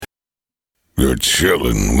You're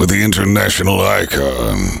chillin' with the international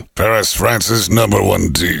icon, Paris, France's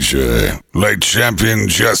 #1 DJ, late champion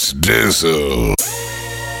Just Dizzle.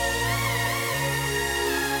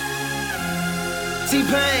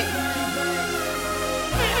 T-Pain,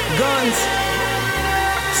 guns,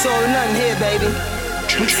 so nothing here, baby.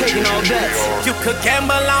 We taking all bets. You could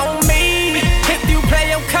gamble on me if you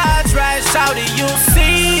play your cards right, shawty, you'll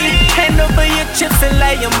see. Hand over your chips and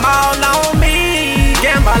lay them all on me.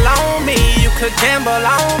 Gamble on me, you could gamble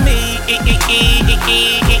on me.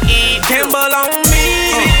 Gamble on me.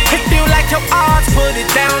 If you like your odds, put it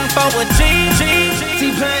down for a G.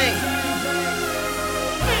 T-Pain,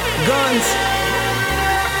 guns,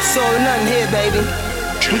 so nothing here, baby.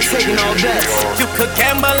 We taking all bets. You could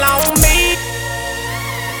gamble on me.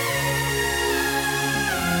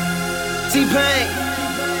 T-Pain,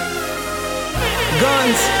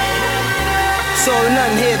 guns, so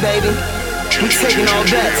nothing here, baby. We taking all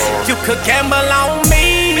bets. You could gamble on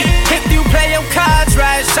me if you play your cards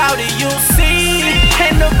right, shawty, you'll see.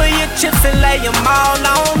 Hand over your chips and lay them all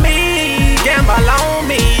on me. Gamble on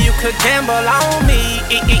me, you could gamble on me.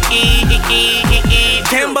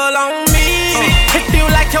 Gamble on me. If you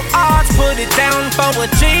like your odds, put it down for a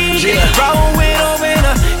G. Roll with a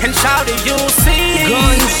winner and shawty, you'll see.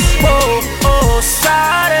 Guns. Whoa, oh,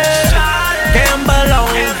 shawty. Gamble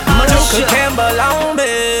on me, you could gamble on me.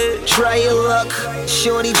 Try your luck,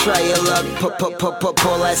 shorty, try your luck.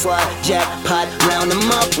 Pull that slide, jackpot, round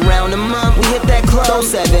them up, round them up. We hit that club, throw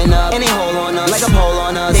 7 up, and they hold on us, like a pole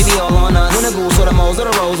on us. They be all on us, when the goose or the moles or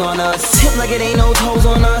the rolls on us. Tip like it ain't no toes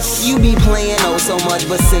on us. You be playing oh so much,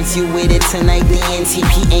 but since you with it tonight, the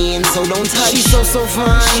NTPAN, so don't touch. She's so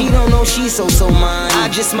fine, she don't know she's so mine. I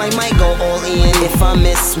just might go all in if I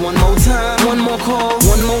miss one more time. One more call,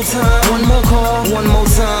 one more time, one more call, one more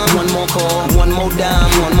time, one more call, one more dime,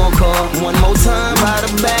 one more call, one more time. By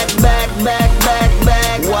the back,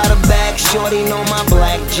 water back. Shorty know my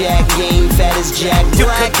blackjack game, fat as Jack Black. You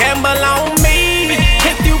could gamble on me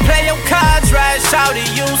if you play your cards right, shawty,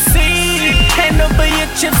 you'll see. Hand over your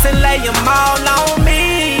chips and lay them all on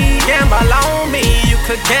me. Gamble on me, you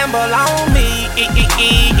could gamble on me.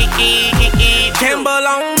 Gamble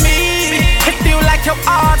on me if you like your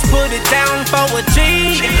odds, put it down for a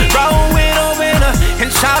G. Roll with a winner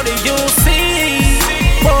and shawty, you'll see.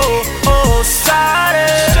 Whoa, oh, shawty,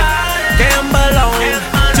 gamble on me,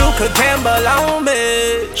 you could gamble on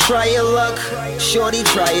me. Try your luck, shorty,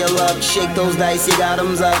 try your luck. Shake those dice, you got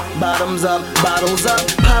 'ems up, bottoms up, bottles up.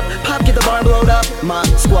 Pop, get the bar blowed up. My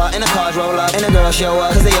squad and the cars roll up, and the girls show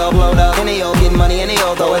up, cause they all blowed up, and they all get money, and they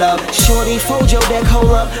all throw it up. Shorty, fold your deck,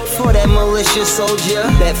 hold up, for that malicious soldier.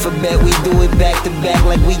 Bet for bet, we do it back to back,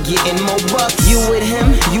 like we getting more bucks. You with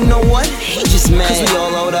him, you know what? He just mad, cause we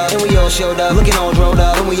all load up, and we all showed up, looking all rolled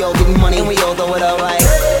up, and we all getting money, and we all throw it up like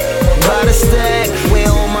by the stack, where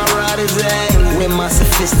all my riders at? Where my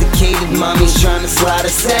sophisticated mommies tryna slide a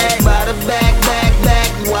sack. By the back,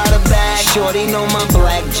 water back. Shorty know my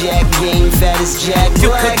blackjack game, fat as Jack Black.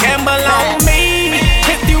 You could gamble on me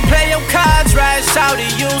if you play your cards right, shawty,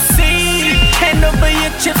 you'll see. Hand over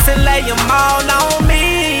your chips and lay them all on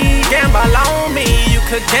me. Gamble on me, you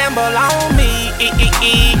could gamble on me.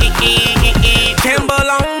 Gamble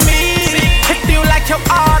on me if you like your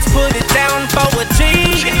odds, put it down for a G.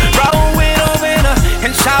 Roll with a winner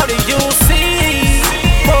and shawty, you'll see.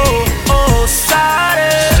 Whoa, oh, shawty,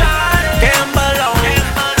 gamble on me,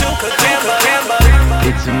 you could gamble.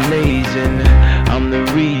 It's amazing, I'm the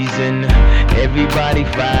reason everybody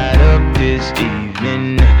fired up this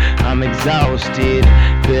evening. I'm exhausted,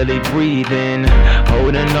 barely breathing,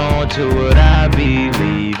 holding on to what I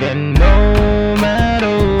believe in. No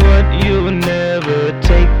matter what, you'll never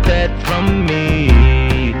take that from me.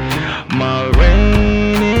 My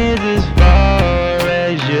reign is as far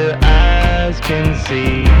as your eyes can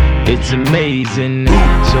see. It's amazing,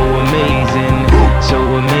 so amazing, so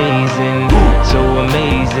amazing, so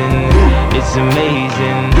amazing. It's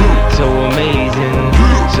amazing, so amazing,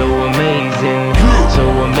 so amazing, so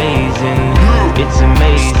amazing. It's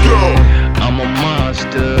amazing. I'm a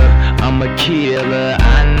monster, I'm a killer.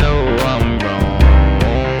 I know I'm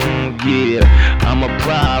wrong, yeah. I'm a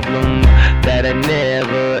problem that'll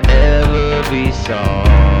never ever be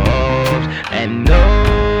solved. And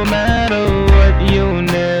no matter what, you'll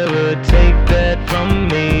never take that from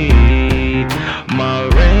me. My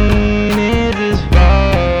reign is as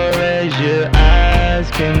far as your eyes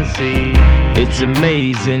can see. It's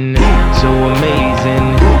amazing, so amazing,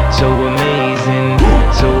 so amazing,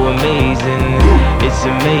 so amazing. It's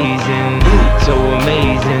amazing, so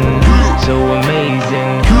amazing, so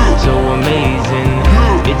amazing, so amazing.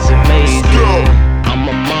 It's amazing. I'm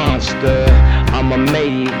a monster, I'm I'm a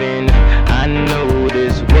maven. I know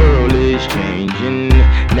this world is changing.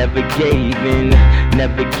 Never gave in,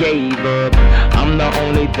 never gave up. I'm the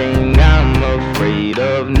only thing I'm afraid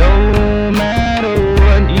of. No matter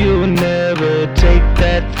what, you'll never take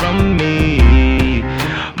that from me.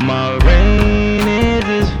 My reign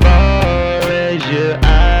is as far as your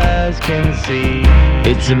eyes can see.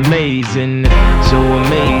 It's amazing, so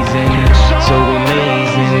amazing, so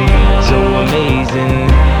amazing, so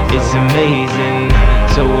amazing. It's amazing,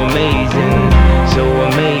 so amazing, so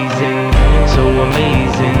amazing, so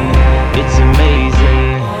amazing. It's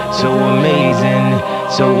amazing, so amazing,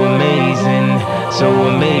 so amazing, so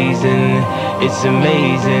amazing. It's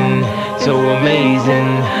amazing, so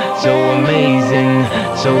amazing, so amazing,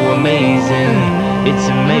 so amazing. It's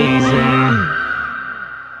amazing.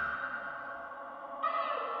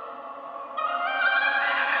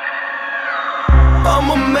 I'm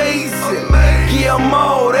amazing, yeah, I'm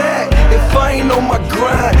all that. If I ain't on my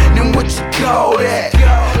grind, then what you call that?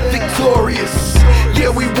 Victorious, yeah,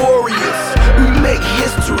 we warriors. We make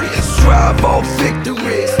history, strive all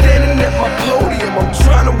victory. Standing at my podium, I'm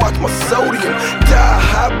trying to watch my sodium. Die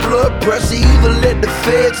high blood pressure, either let the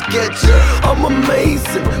feds get you. I'm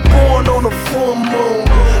amazing, born on a full moon.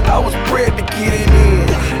 I was bred to get it in,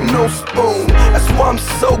 no spoon. That's why I'm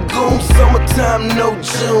so goon, summertime, no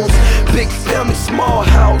Junes. Big family, small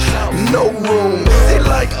house, no room. They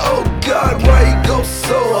like, oh God, why he go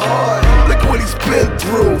so hard? Look what he's been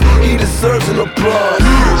through, he deserves an applause.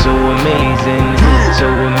 So amazing, so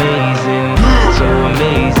amazing, so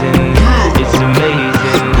amazing. It's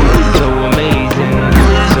amazing, so amazing,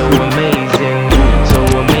 so amazing, so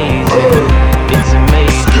amazing. It's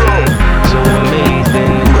amazing, so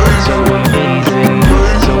amazing, so amazing,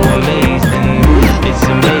 so amazing. It's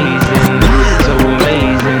amazing, so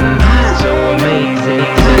amazing, so amazing,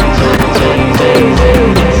 so amazing.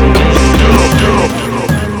 It's amazing.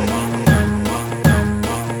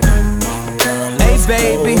 Hey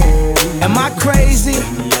baby, am I crazy?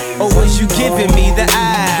 Or was you giving me the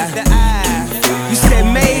eye? You said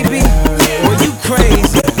maybe, well you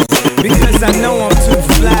crazy, because I know I'm too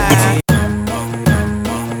fly.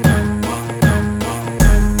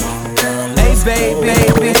 Hey baby,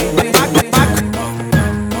 hey baby,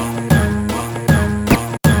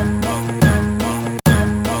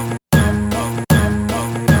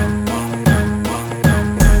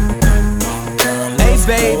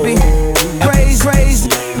 crazy,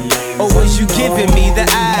 or was you giving me the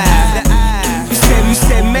eye? You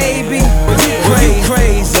said maybe, well you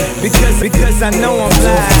crazy, because I know I'm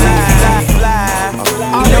fly.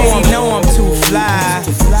 I know I'm too fly.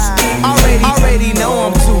 Already know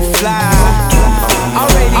I'm too fly.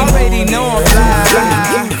 Already know I'm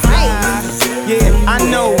fly. Yeah, I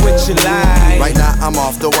know what you like. Right now I'm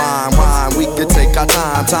off the wine. We can take our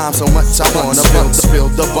time so much I wanna feel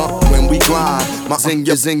the bump when we grind. My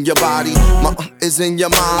is in your body, my is in your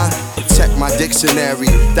mind. Check my dictionary,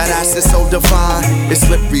 that ass is so divine. It's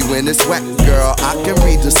slippery when it's wet, girl, I can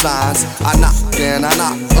read the signs. I knock, can I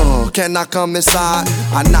knock, can I come inside?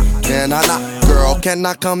 I knock, can I knock, girl, can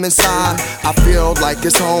I come inside? I feel like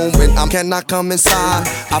it's home when can I come inside?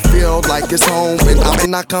 I feel like it's home when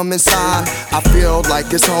can I come inside? I feel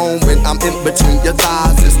like it's home when I'm in between your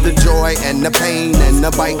thighs. It's the joy and the pain and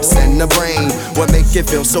the bites and the brain. What make it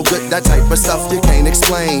feel so good, that type of stuff you can't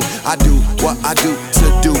explain. I do what I do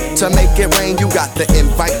to make it rain. You got the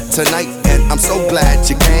invite tonight and I'm so glad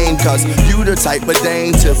you came, cause you the type of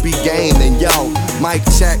dame to be game. And yo, mic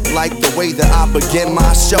check like the way that I begin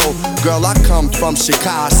my show. Girl, I come from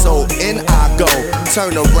Chicago, so in I go.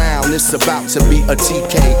 Turn around, it's about to be a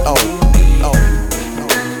TKO.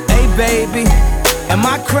 Hey baby, am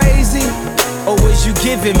I crazy? Or was you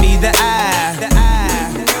giving me the eye?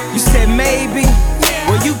 You said maybe,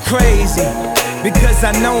 well you crazy, because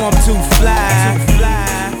I know I'm too fly.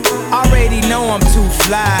 Already know I'm too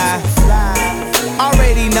fly.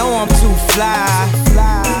 Already know I'm too fly.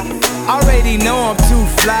 Already know I'm too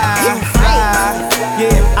fly.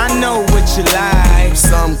 Yeah, I know what you like.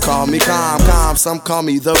 Some call me calm, some call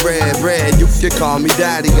me the red. You can call me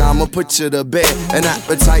daddy, I'ma put you to bed. An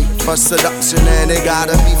appetite for seduction and it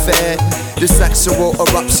gotta be fed. The sexual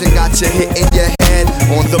eruption got you hitting your head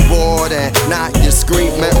on the board, and now you're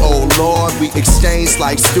screaming, oh Lord. We exchange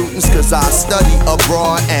like students, cause I study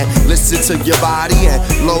abroad and listen to your body and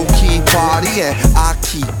low-key party. And I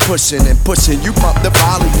keep pushing and pushing, you pump the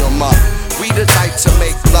volume up. We the type to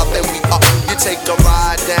make love and we up. You take a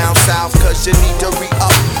ride down south cause you need to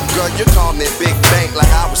re-up. Girl, you call me Big Bank like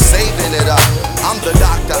I was saving it up. I'm the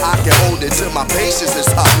doctor, I can hold it till my patience is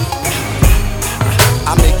up.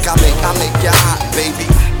 I make you hot, baby.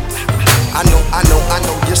 I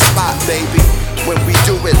know your spot, baby. when we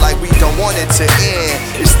do it like we don't want it to end.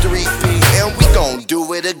 It's 3 p.m. we gon'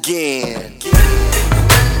 do it again.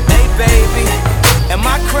 Hey baby, am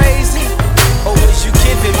I crazy? Or was you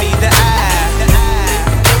giving me the eye?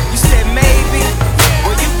 You said maybe,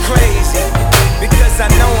 well you crazy, because I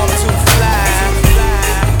know I'm too fly.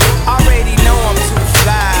 Already know I'm too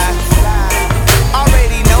fly.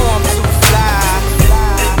 Already know I'm too fly.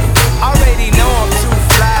 Already know I'm too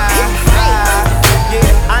fly.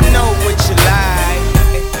 Yeah, I know what you like.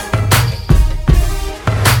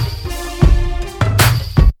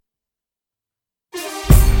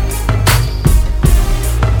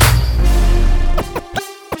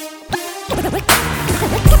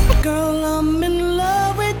 Girl, I'm in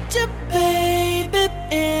love with you, baby,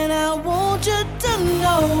 and I want you to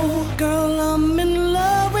know. Girl, I'm in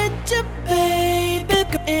love with you, baby,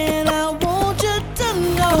 and I want you to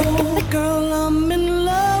know. Girl, I'm in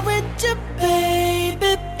love with you,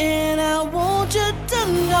 baby, and I want you to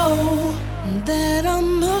know that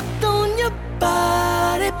I'm hooked on your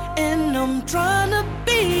body, and I'm trying to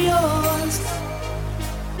be yours.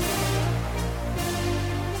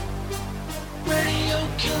 Radio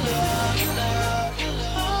killer, killer, killer.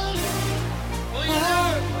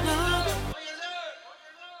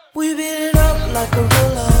 We beat it up like a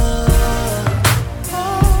gorilla.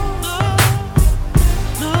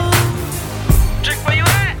 Trick, where you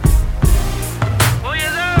at? Oh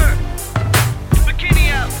yes sir. Bikini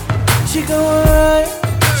out. She going right,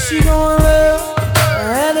 she going left. I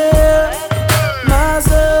had to help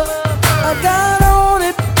myself. I got on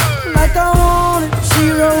it like I want it. She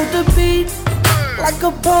rode the beat like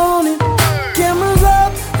a pony. Cameras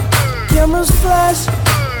up, cameras flash.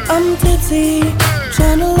 I'm tipsy,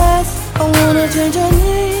 tryna last. I wanna change her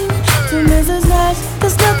name to Mrs. Nash.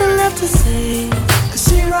 There's nothing left to say, 'cause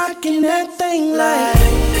she rockin' that thing like.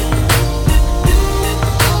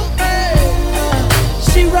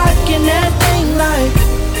 She rockin' that thing like.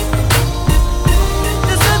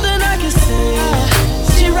 There's nothing I can say.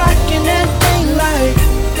 She rockin' that thing like.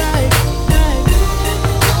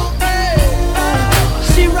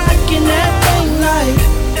 She rockin' that thing like.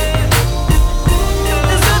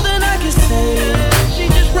 There's nothing I can say. She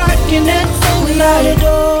just rockin' that thing like. We out the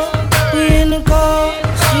door, we in the car.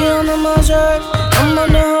 She under my shirt, I'm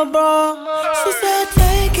under her bra. She said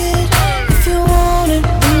take it if you want it.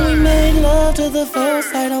 And we made love to the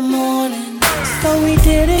first light of morning. So we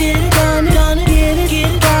did it, done it, get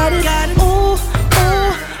it, got it. Ooh,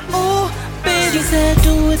 ooh, ooh, baby. She said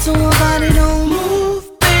do it so my body don't move,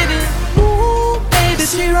 baby. Ooh, baby,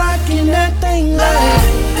 she rockin' that thing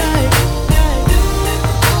like.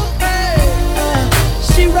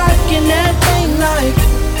 She rockin' that thing like.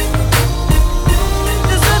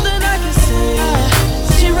 There's nothing I can say.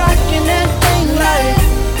 She rockin' that thing like.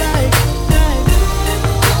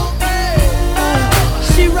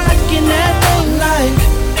 She rockin' that thing like.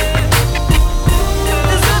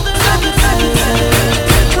 There's nothing I can say.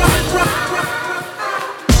 Rock, rock, rock.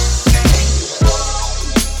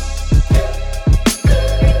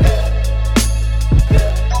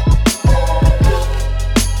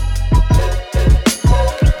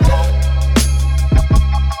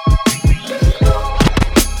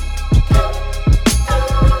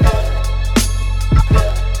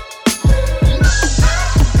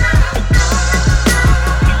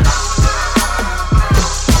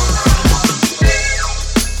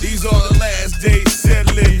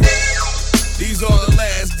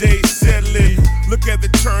 Look at the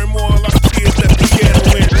turmoil our kids left the ghetto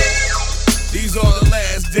in. These are the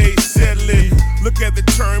last days settling. Look at the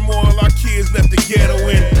turmoil our kids left the ghetto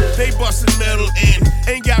in. They bustin' metal in,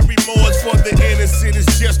 ain't got remorse for the innocent.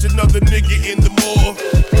 It's just another nigga in the morgue.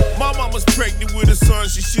 My mama's pregnant with a son,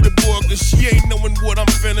 she should've bought, 'cause she ain't knowing what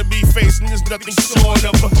I'm finna be facing. There's nothing short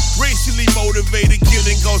of a racially motivated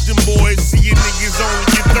killing, 'cause them boys see you niggas only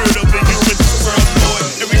get third of a human.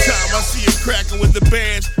 Every time I see a crackin' with the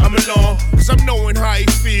badge, I'm along, 'cause I'm knowing how he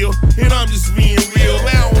feel, and I'm just being real.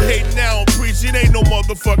 I don't hate and I don't preach, it ain't no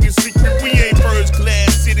motherfucking secret. We ain't first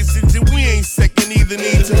class citizens, and we ain't second either.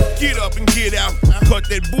 Need to get up and get out, cut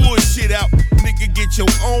that bullshit out. Nigga, get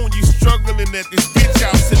your own, you struggling at this bitch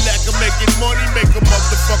house. And lack of making money, make a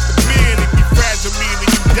motherfucker bend. If you fragile, meaning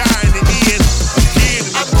you die in the end, again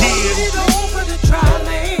and again. I it over the dry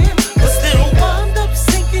land, but still wound up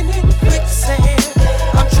sinking in quicksand.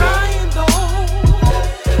 I'm trying though,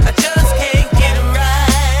 I just can't get it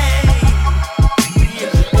right.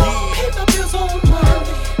 Pay the bills on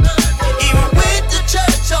Monday, even with the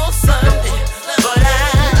church on Sunday. But I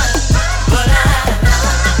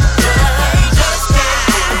just can't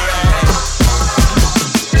get it right.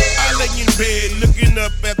 I lay in bed, look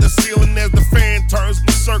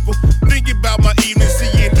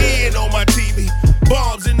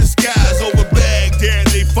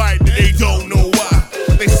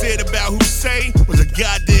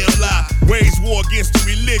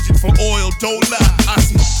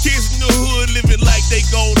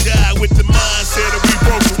die with the mindset that we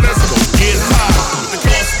broke, so let's go get high. The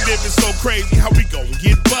cost of living so crazy, how we gon'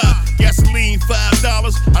 get by? Gasoline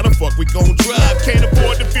 $5, how the fuck we gon' drive? Can't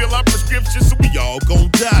afford to fill our prescriptions, so we all gon'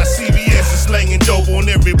 die. CVS is slanging dope on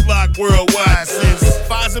every block worldwide. Since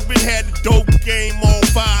Pfizer been had the dope game on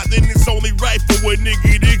fire, then it's only right for a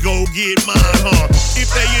nigga to go get mine, huh? If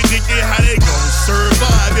they addicted, how they gon'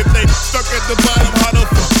 survive? If they stuck at the bottom, how the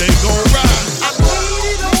fuck they gon' rise? I made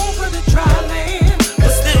it over the dry land, but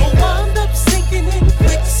still wound up sinking in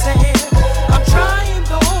quicksand. I'm trying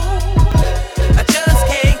though, I just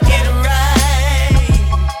can't get it right.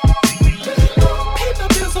 Paper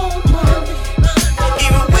bills on Monday,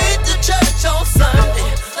 even with the church on Sunday,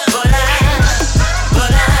 but I just can't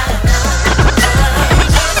get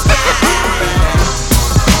it right.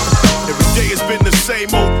 Every day it's been the same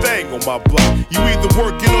old thing on my block. You either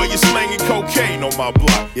working or you're slanging cocaine on my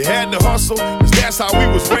block. You had to hustle, cause that's how we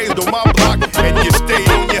was raised on my block, and you stayed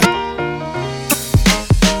on your.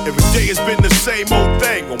 Every day it's been the same old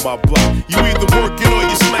thing on my block. You either working or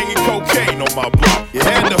you're slanging cocaine on my block. You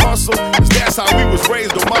had to hustle, cause that's how we was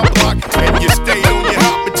raised on my block, and you stayed on your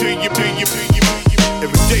hop until you.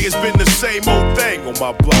 Every day it's been the same old thing on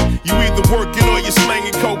my block. You either working or you're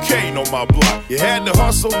slanging cocaine on my block. You had to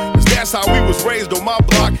hustle, cause that's how we was raised on my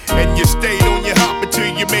block, and you stayed on your hop until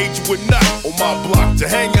you made you a nut on my block. To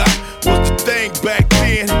hang out was the thing back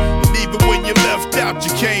then, and even when you left out,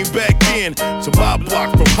 you came back in to my block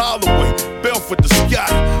from Holloway, Belford to Scott,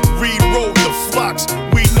 Reed Road to Flocks.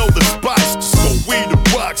 We know the spots, just go weed the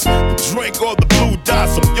rocks, the drink or the blue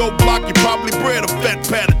dots. On your block, you probably bred a fat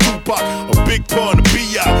pad of Tupac, a big pun of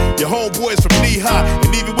B.I. Your homeboys from knee high,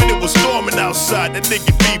 and even when it was storming outside, that nigga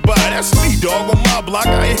be by. That's me, dog, on my block.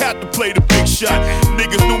 I ain't had to play the big shot.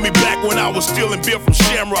 Niggas knew me back when I was stealing beer from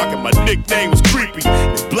Shamrock, and my nickname was Creepy.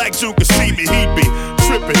 If Black June could see me, he'd be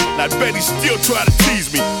tripping. And I bet he still try to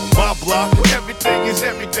tease me. On my block, where everything is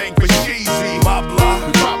everything for cheesy. My block,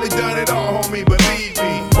 we probably done it all, homie, believe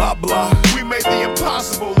me. My block, we made the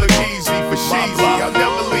impossible look easy for cheesy. I'll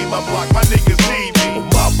never leave my block, my niggas need me. On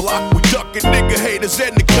my block, we ducking nigga haters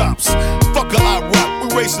and the cops. Fuck a I rock,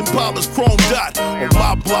 we racing Paula's chrome dot. On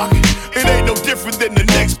my block, it ain't no different than the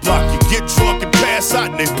next block. You get drunk and pass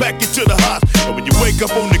out and they pack you to the hospital. And when you wake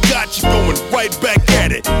up on the couch, you're going right back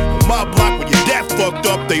at it. On my block, when you're that fucked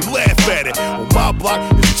up, they laugh at it. On my block,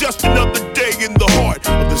 it's just another day in the heart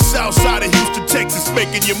of the south side of Houston, Texas,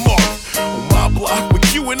 making your mark. On my block,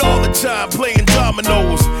 with you and all the time playing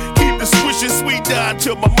dominoes. Keep the swishing sweet down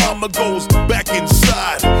till my mama goes back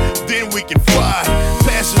inside. Then we can fly,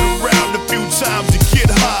 pass it around a few times to get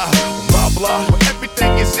high. Blah blah, where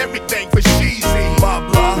everything is everything for cheesy. Blah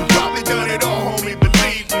blah, we probably done it all, homie,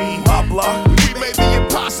 believe me. Blah blah, we made the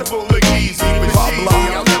impossible look easy. Blah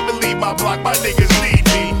blah, I'll never leave my block, my niggas need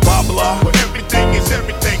me. Blah blah, where everything is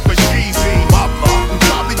everything for cheesy. Blah blah, we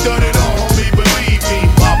probably done it all, homie, believe me.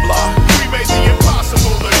 Blah blah, we made the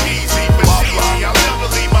impossible look easy. Blah blah, I'll never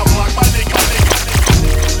leave my block, my niggas.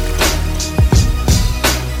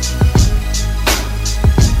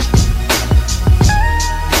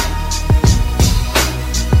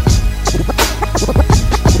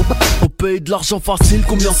 Paye de l'argent facile,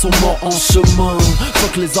 combien sont morts en chemin?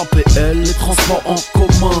 Fuck les APL, les transports en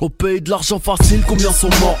commun. Au pays de l'argent facile, combien sont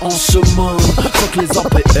morts en chemin? Fuck les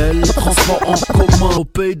APL, les transports en commun. Au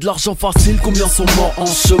pays de l'argent facile, combien sont morts en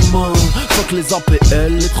chemin? Fuck les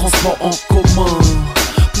APL, les transports en commun.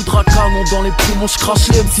 Poudre à canon dans les poumons, j'crache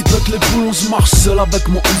les MC pète les boulons, j'marche seul avec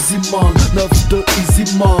mon Easyman. 9-2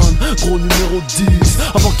 Easyman, gros numéro 10.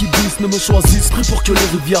 Avant qu'ils disent ne me choisissent, pris pour que les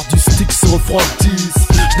rivières du stick se refroidissent.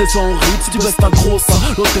 J'descends au rythme, si tu baisses ta grosse.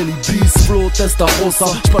 L'hôtel Ibis, flow, test à Rosa.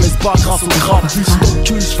 J'palaise pas grâce au graphiste,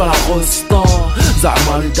 j't'encule, j'fais la resta.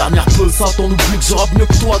 Zama, les dernières peu ça, t'en oublies que je rappe mieux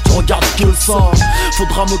que toi, tu regardes que ça.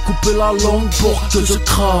 Faudra me couper la langue pour que je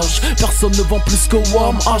crache. Personne ne vend plus que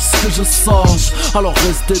Wham, à ce que je sache. Alors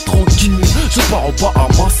restez tranquille, je pars au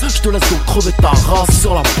Bahamas. Je te laisse donc crever ta race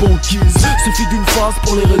sur la banquise. Suffit d'une phase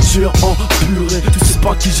pour les réduire en purée. Tu sais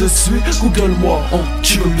pas qui je suis, google-moi en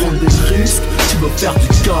cul. Prendre des risques, tu veux faire du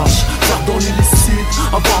cash, faire dans l'illicite,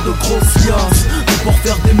 avoir de grosses liasses. Mais pour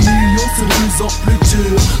faire des millions, c'est de plus en plus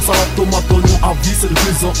dur. Salade tomate oignon à vie, c'est de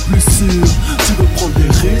plus en plus sûr. Tu veux prendre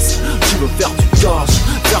des risques, tu veux faire du cash,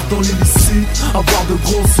 faire dans l'illicite, avoir de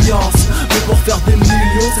grosses liasses. Mais pour faire des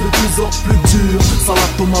millions, c'est de plus en plus dur.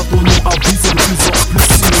 Salade tomate oignon à vie, c'est de plus en plus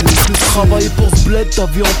sûr. Tu travailles pour ce bled ta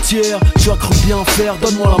vie entière, tu as cru bien faire,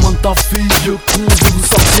 donne-moi la main de ta fille. Vieux con, je vais vous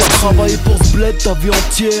sortir. Travailler pour ce bled ta vie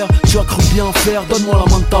entière, tu as cru bien faire, donne-moi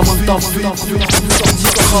la main de ta fille.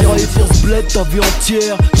 Travailler pour ce bled ta vie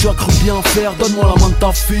entière, tu as cru bien faire, donne-moi la main de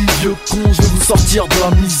ta fille. Vieux con, je vais vous sortir de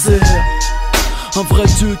la misère. Un vrai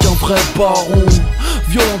duc, un vrai baron.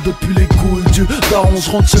 Violent depuis les couilles du daron.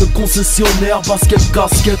 Je rentre chez le concessionnaire, basket,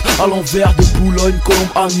 casquette à l'envers de Boulogne, Colombe,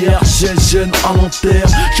 Anières, Gênes à Nanterre.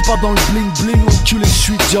 J'suis pas dans le bling bling, enculé,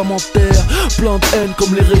 j'suis diamantaire. Plein de haine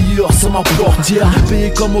comme les rayures, c'est ma portière.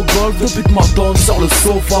 Payé comme au golf depuis que ma tante sur le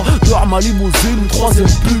sofa. Dehors ma limousine, une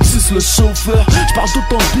troisième pute, suce le chauffeur. J'parle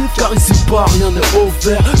tout en bif car ici pas rien n'est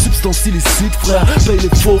offert. Substance illicite frère, paye les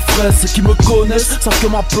faux frais. Ceux qui me connaissent savent que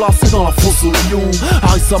ma place est dans la fosse au lion.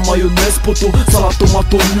 Harissa mayonnaise, poteau, salade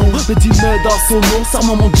tomate oignon. Mes dîners d'assono, serre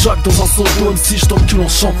maman Jack dans un sodo. Même si j't'encule en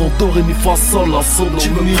chantant do, ré, mi, fa, sol, la solo. Tu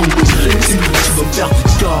veux prendre de risques, tu veux faire du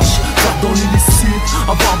cash, faire dans l'illicite,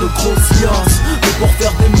 avoir de grosses liasses. Mais pour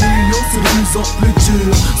faire des millions c'est de plus en plus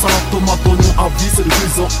dur. Salade tomate oignon à vie c'est de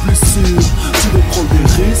plus en plus sûr. Tu veux prendre des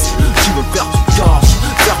risques, tu veux faire du cash,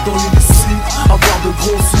 faire dans l'illicite, avoir de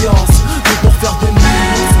grosses liasses. Mais pour faire des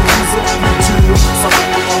millions c'est de plus en plus dur. Salade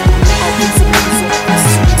tomate oignon à vie c'est de plus en plus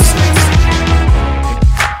sûr.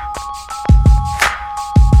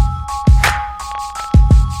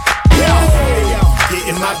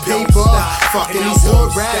 Getting my paper, fucking these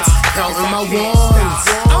hood rats, counting my ones.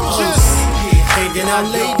 I'm just hanging out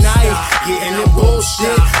late night, getting the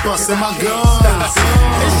bullshit, busting my guns.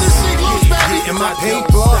 Getting my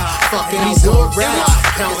paper, fucking these hood rats,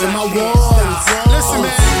 counting my ones. Listen,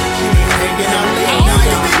 man, hanging out late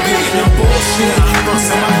night, getting the bullshit,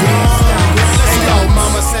 busting my guns. Yo,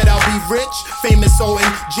 mama said I'll be rich, famous or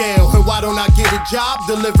in jail. And why don't I get a job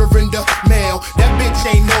delivering the mail? That bitch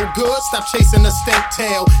ain't no good, stop chasing a stink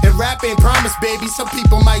tail. And rap ain't promise, baby, some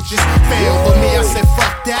people might just fail. But me, I said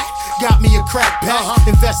fuck that, got me a crack pack.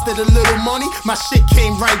 Invested a little money, my shit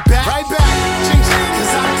came right back. Cause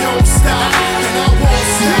I don't stop, and I won't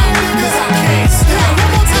stop, cause I can't stop.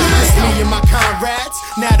 It's me and my comrades,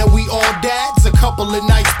 now that we all dads. A couple of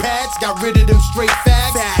nice pads, got rid of them straight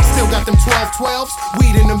fags. Still got them 12-12s,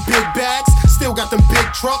 weed in them big bags. Still got them big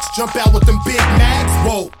trucks, jump out with them big mags.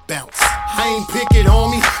 Whoa, bounce. I ain't pick it,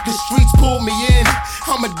 homie. The streets pulled me in.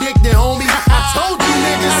 I'm addicted, homie. I told you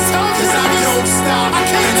niggas, cause I don't stop. I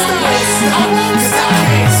can't stop, cause I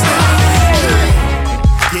can't stop.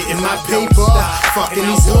 Getting my paper, fucking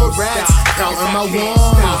these hood rats, counting my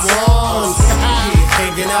ones.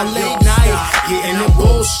 Hanging out late night, getting the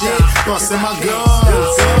bullshit, busting my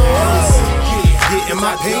guns. Getting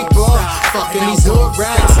my paper, fucking these hood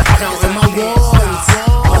rats, counting my ones.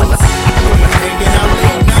 Hanging out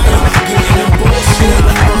late night, getting the bullshit,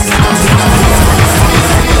 busting my guns.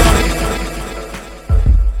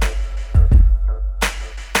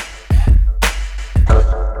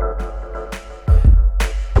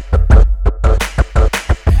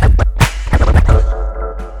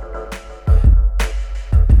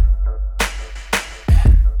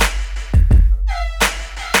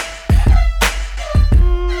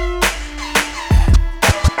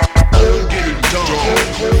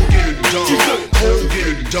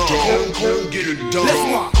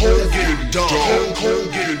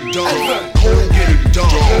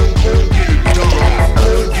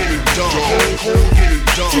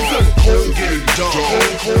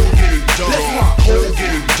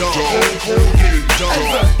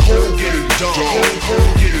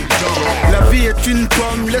 La vie est une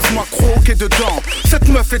pomme, laisse-moi croquer dedans. Cette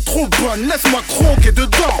meuf est trop bonne, laisse-moi croquer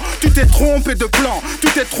dedans. Tu t'es trompé de plan, tu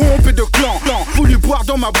t'es trompé de clan. Voulu boire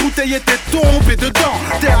dans ma bouteille et t'es tombé dedans.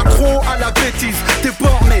 T'es accro à la bêtise, t'es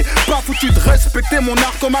borné. Pas foutu de respecter mon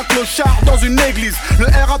art comme un clochard dans une église. Le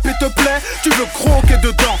RAP te plaît, tu veux croquer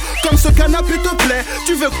dedans. Comme ce canapé te plaît,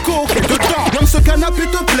 tu veux coquer dedans. Comme ce canapé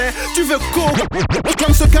te plaît, tu veux coquer.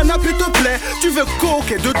 Comme ce canapé te plaît, tu veux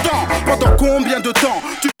coquer dedans. Pendant combien de temps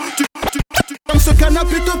comme ce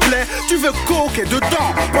canapé te plaît, tu veux coquer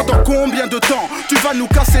dedans. Pendant combien de temps tu vas nous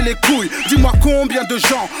casser les couilles? Dis-moi combien de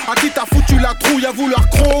gens à qui t'as foutu la trouille à vouloir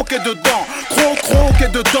croquer dedans. Croquer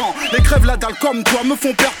dedans. Les crèves la dalle comme toi me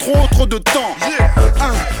font perdre trop de temps.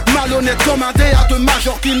 Malhonnête comme un DA de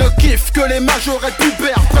major qui ne kiffe que les majorettes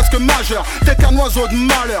pubères presque majeurs. T'es qu'un oiseau de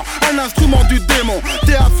malheur, un instrument du démon.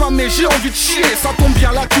 T'es affamé, j'ai envie de chier, ça tombe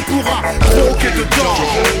bien là tu pourras croquer dedans.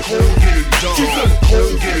 Tu veux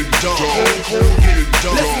croquer dedans.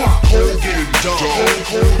 Laisse-moi croquer dedans.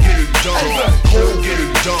 Elle veut croquer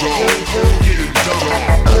dedans.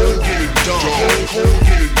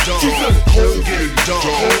 Tu veux croquer dedans.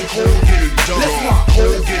 Laisse-moi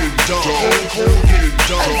croquer dedans.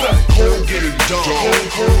 Elle veut croquer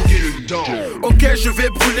dedans. Ok, je vais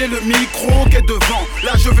brûler le micro qui est devant.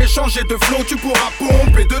 Là je vais changer de flow, tu pourras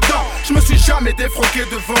pomper dedans. Je me suis jamais défroqué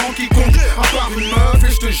devant quiconque, à part une meuf,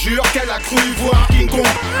 et je te jure qu'elle a cru voir King Kong.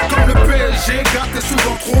 Comme le PSG, gars, t'es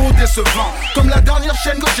souvent trop décevant. Comme la dernière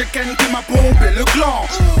chaîne que j'ai ken qui m'a pompé le gland.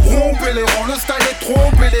 Rompez les ronds, le style est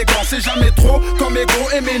trop élégant. C'est jamais trop quand mes gros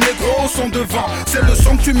et mes négros sont devant. C'est le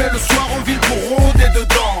son que tu mets le soir en ville pour rôder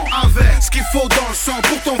dedans. Avec ce qu'il faut dans le sang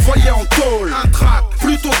pour t'envoyer en tôle. Un track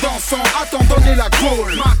plutôt dansant, attends donner la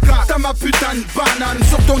gaule. T'as ma putain de banane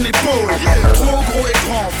sur ton épaule. Trop gros et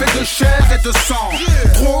grand, fait de chair et de sang.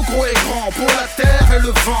 Trop gros et grand pour la terre et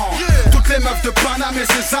le vent. Toutes les meufs de Paname et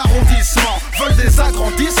ses arrondissements veulent des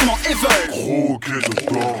agrandissements et veulent Croquer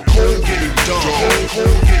dedans.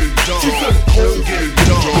 Tu veux croquer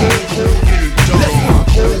dedans. Laisse-moi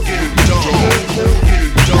croquer dedans.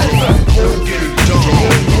 Elle veut croquer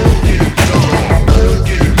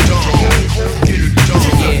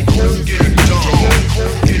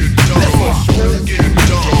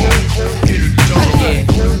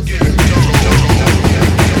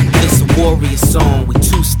It's a warrior song. We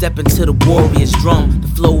two-step into the warrior's drum. The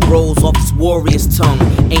flow rolls off his warrior's tongue.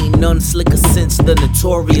 Ain't none slicker since the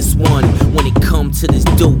notorious one. When it come to this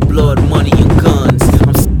dope, blood, money, and guns,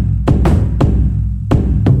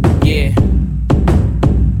 yeah.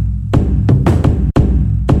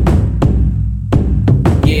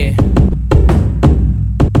 Yeah.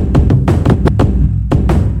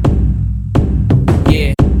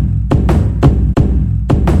 Yeah.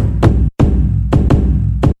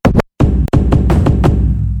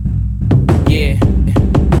 Yeah.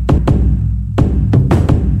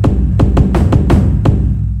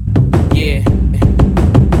 Yeah.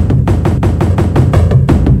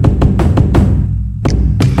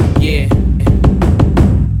 Yeah.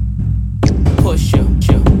 Push you.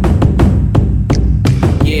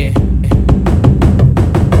 Yeah.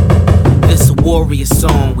 This a warrior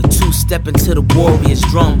song. We two-step into the warrior's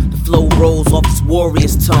drum. The flow rolls off his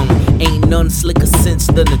warrior's tongue. Ain't none slicker since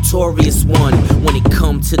the notorious one. When it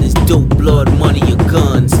come to this dope, blood, money, or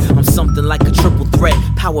guns, I'm something like a triple threat.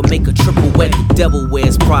 Power make a triple wet. The devil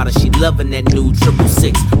wears Prada. She loving that new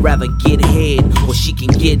 666. Rather get head or she can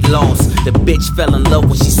get lost. The bitch fell in love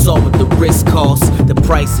when she saw what the risk cost. The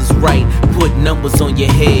price is right. Put numbers on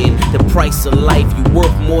your head. The price of life. You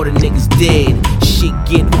worth more than niggas dead. Shit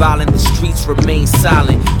get violent. The streets remain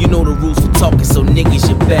silent. You know the rules for talking, so niggas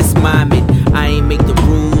you best mime it. I ain't make the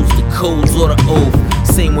rules, the codes, or the oath.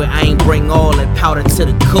 Same way I ain't bring all that powder to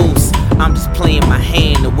the coast. I'm just playing my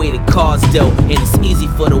hand the way the cards dealt. And it's easy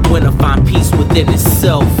for the winner find peace within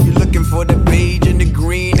itself. You looking for the beige and the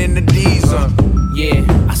green and the diesel. Yeah,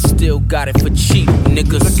 I still got it for cheap,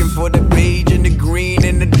 niggas. Looking for the beige and the green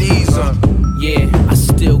and the diesel. Yeah, I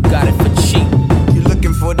still got it for cheap. You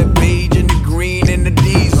looking for the beige and the green and the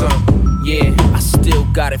diesel. Yeah, I still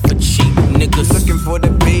got it for cheap, niggas. Looking for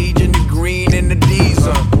the beige and the green and the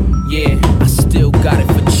diesel. Yeah, I still got it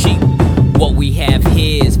for cheap. What we have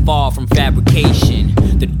here is far from fabrication.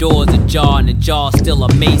 The door's ajar and the jar's still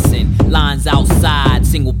a mason. Lines outside,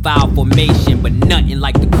 single file formation, but nothing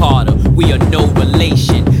like the Carter. We are no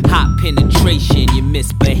relation. Hot penetration, you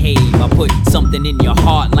misbehave. I put something in your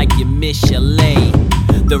heart like you miss your lay.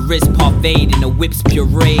 The wrist parfait and the whip's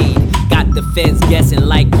pureed. Got the feds guessing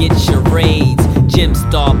like it's charades. Gem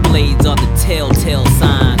star blades are the telltale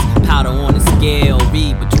signs. Powder on the scale,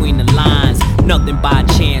 read between the lines. Nothing by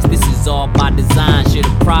chance, this is all by design. Should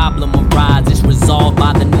a problem arise, it's resolved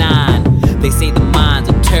by the 9. They say the mind's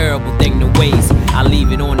a terrible thing to waste. I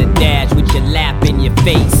leave it on the dash with your lap in your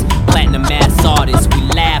face. Platinum ass artists, we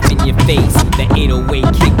laugh in your face. The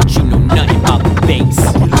 808 kick, but you know nothing about the bass.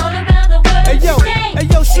 Hey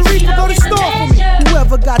yo, Sharif, go to the store for me.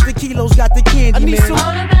 Whoever got the kilos got the candy, I need man. Some.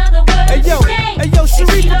 Hey yo,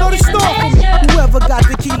 Sharif, go to the store for me. Whoever got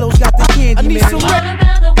the kilos got the candy, I need man. Some.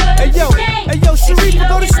 Hey yo, Sharif,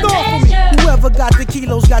 go to the store for me. Whoever got the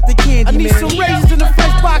kilos got the candy, I need man. Some raisins in a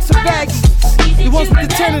fresh box of baggies. The ones with the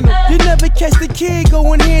 10 in them. You never catch the kid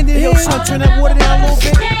going hand in hand. Yo, son, turn that water down a little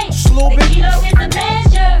bit. Just a little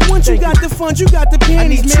bit. Once you got the funds, you got the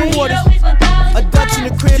panties, man. A Dutch in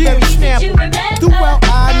the crib, every snapper. Throughout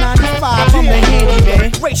I-95, I'm the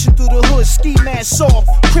handyman. Racing through the hood, ski mask off.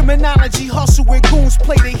 Criminology, hustle where goons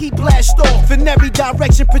play the heat blast off. In every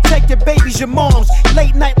direction, protect your babies, your moms.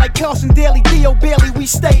 Late night like Carson Daly, Theo Bailey, we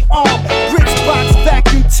stay armed. Bricks box,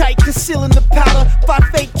 vacuum tight, concealing the powder. 5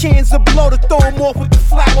 fake cans of blow to throw them off with the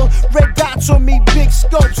flour. Red dots on me, big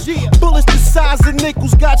scopes. Bullets the size of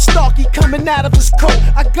nickels, got Starkey coming out of his coat.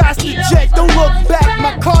 I got the jet, don't look back,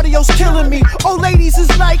 my cardio's killing me. Old ladies is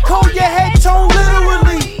like, hold your head tone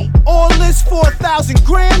literally. All this for 1,000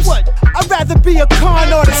 grams. What? I'd rather be a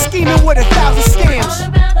con artist scheming with 1,000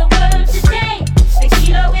 scams.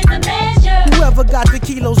 Whoever got the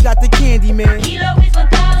kilos, got the candy, man. Kilo is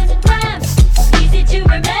 1,000 grams. Easy to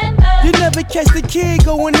remember. You never catch the kid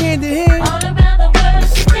going hand in hand. All around the world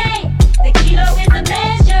today, the kilo is the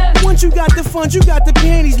measure. Once you got the funds, you got the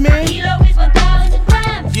panties, man. Kilo is 1,000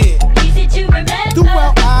 grams. Yeah. Easy to remember.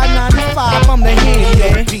 Throughout I-95, I'm the handy,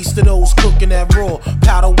 man. Beast to those cooking that raw.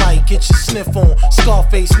 Powder white, get your sniff on.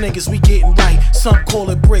 Scarface niggas, we getting right. Some call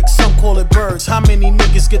it bricks, some call it birds. How many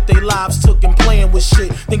niggas get their lives took and playing with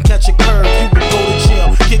shit? Then catch a curve, you would go to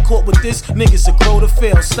jail. Get caught with this, niggas will grow to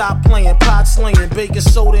fail. Stop playing, pot slaying, baking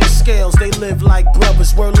soda and scales. They live like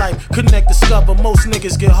brothers, word life, connect, discover. Most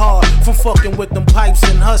niggas get hard from fucking with them pipes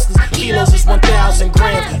and hustlers. Kilos is 1,000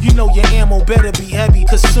 grams. You know your ammo better be heavy,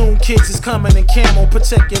 cause soon kids is coming in camo.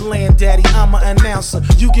 Protect your land, daddy, I'm an announcer.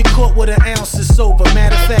 You get caught with an ounce, it's over.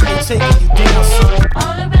 Matter of fact, they taking you down, son.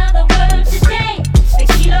 All around the world today, the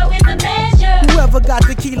kilo is the measure. Whoever got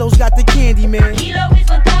the kilos, got the candy, man. Kilo is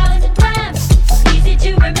 1,000 grams. Easy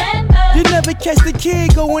to remember. You never catch the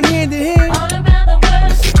kid going hand in hand. All around the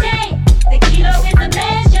world today, the kilo is the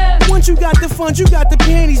measure. Once you got the funds, you got the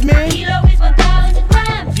panties, man. Kilo is 1,000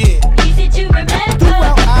 grams. Yeah. Easy to remember.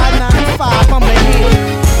 Throughout I-95, I'm the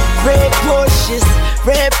handy. Red Porsches,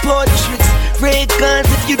 red portraits, red guns.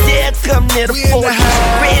 If you dare come near the fortress.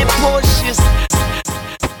 Red Porsches,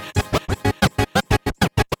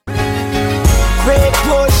 red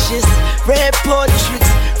Porsches, red portraits,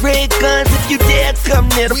 red guns. If you dare come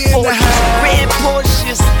near the fortress. Red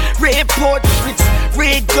Porsches, red portraits,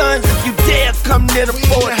 red guns. If you dare come near the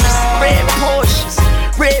fortress. Red Porsches,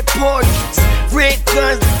 red portraits, red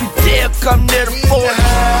guns. If you dare come near the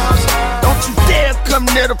fortress. Don't you dare come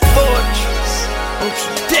near the fortress. Don't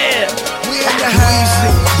you dare. Weezy,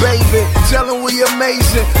 baby, tell them we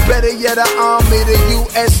amazing. Better yet, the Army, the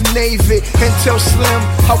U.S. Navy. And tell Slim,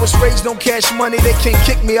 I was raised on cash money. They can't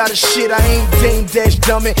kick me out of shit. I ain't Dame Dash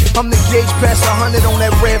dummy. I'm the gauge past 100 on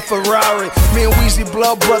that red Ferrari. Me and Weezy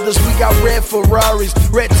blood brothers, we got red Ferraris.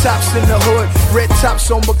 Red tops in the hood, red tops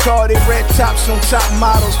on Bacardi, red tops on top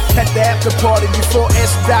models. At the after party before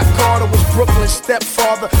S. Doc Carter was Brooklyn's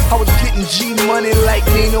stepfather. I was getting G money like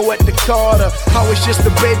Nino at the Carter. I was just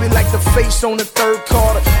a baby like the face on the third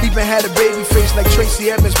quarter. Even had a baby face like Tracy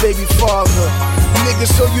Evans' baby father. Nigga,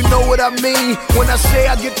 so you know what I mean when I say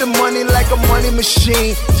I get the money like a money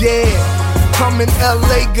machine. Yeah, I'm in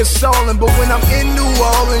LA Gasolin', but when I'm in New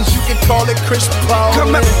Orleans, you can call it Chris Paul.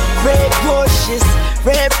 Come on, red Porsches,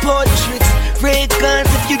 red portraits, red guns.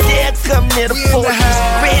 If you dare come near the fortress.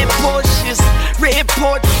 Red Porsches, red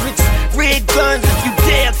portraits, red guns. If you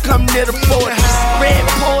dare come near the fortress. Red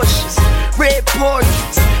Porsches, red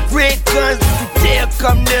portraits, red guns. If you dare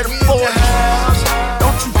come near the fortress.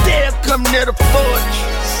 Don't you dare come near the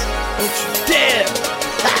fortress. Don't you dare.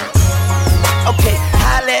 Okay,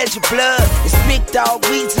 holla at your blood. It's Big Dog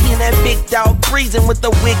Weezy and that Big Dog freezing with the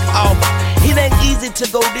wig off. It ain't easy to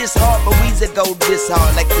go this hard, but Weezy go this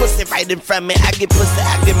hard. Like pussy right in front of me. I get pussy,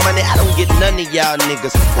 I get money. I don't get none of y'all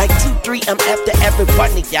niggas. Like 2-3, I'm after every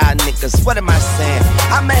one of y'all niggas. What am I saying?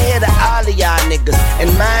 I'm ahead of all of y'all niggas, and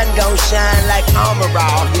mine gon' shine like armor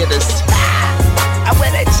all hitters. I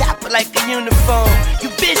wear that chopper like a uniform.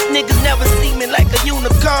 You bitch niggas never see me like a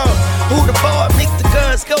unicorn. Who the boy make the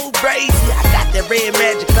guns go crazy? I got that red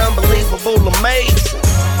magic, unbelievable, amazing.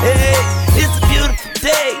 Hey, it's a beautiful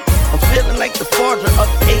day. I'm feeling like the father of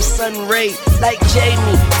a sun ray. Like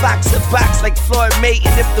Jamie, box a box like Floyd May.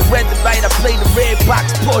 And if the weather right, I play the red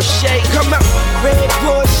box Porsche. Come on, red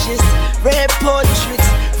Porsches, red portraits,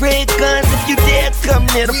 red guns. If you dare come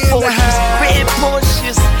near the fortress. Red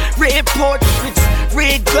Porsches, red portraits,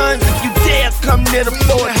 red guns. If you dare come near the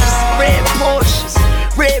fortress. Red Porsches,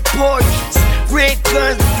 red portraits, red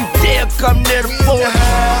guns. If you dare come near the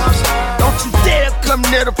fortress. Don't you dare come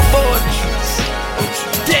near the fortress. Don't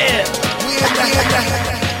you dare.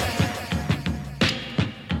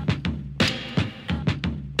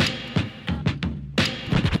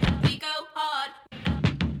 We go hard.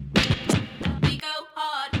 We go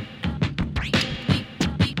hard. We go hard.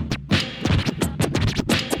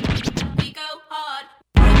 We go hard. We go hard.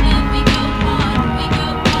 We go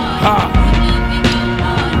hard.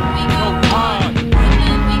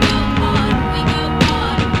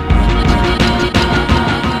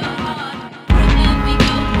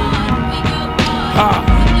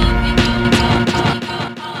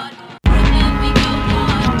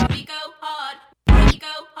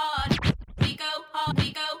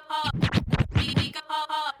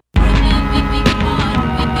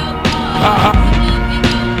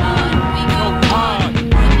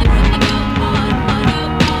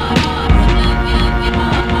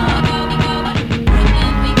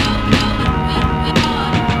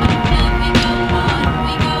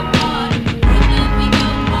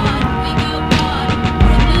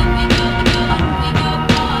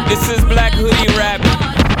 black hoodie rap.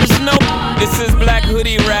 This is black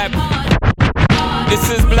hoodie rap. This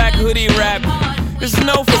is black hoodie rap. There's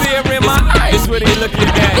no fear in my eyes. This what they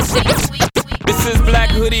looking at. This is black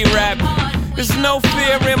hoodie rap. There's no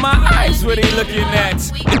fear in my eyes. What they looking at.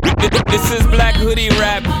 This is black hoodie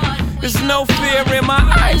rap. There's no fear in my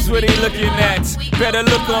eyes. What they looking at. Better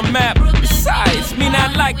look on map. Besides, me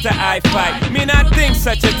not like the eye fight. Me not think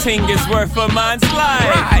such a thing is worth a man's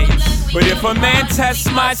life. Right. But if a man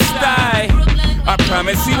tests my style, I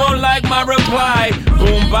promise he won't like my reply.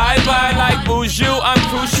 Boom, bye-bye like Boujou, I'm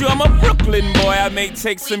crucial. I'm a Brooklyn boy, I may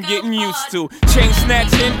take some getting used to. Chain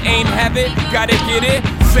snatching, ain't have it, gotta get it.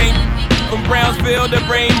 Same from Brownsville to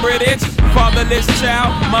Brain British. Fatherless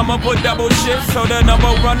child, mama put double shift, so the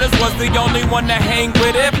number runners was the only one to hang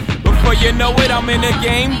with it. Before you know it, I'm in the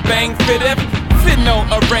game, bang fit it. Fit no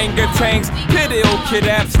orangutans, pit ill kid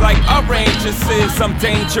apps like arrangements. I'm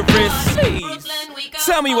dangerous. Please,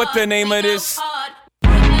 tell me what the name of this.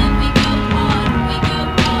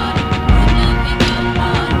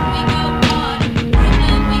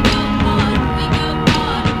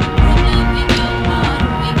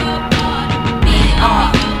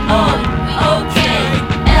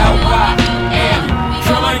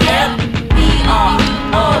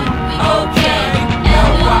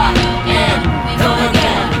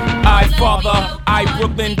 I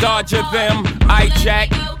Brooklyn Dodger them. I jack,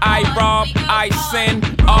 I rob, I sin.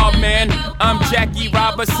 Oh man, I'm Jackie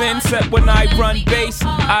Robinson. Except when I run base,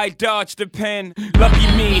 I dodge the pen. Lucky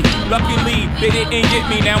me, luckily they didn't get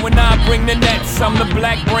me. Now when I bring the nets, I'm the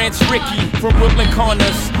Black Branch Ricky from Brooklyn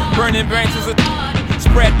Corners. Burning branches of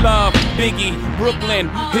spread love, Biggie, Brooklyn,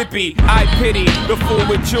 hippie. I pity the fool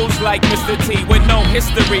with jewels like Mr. T. With no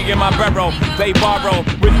history in my barrel, they borrow.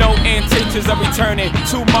 With no intentions of returning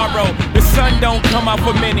tomorrow. The sun don't come out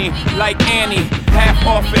for many, like Annie. Half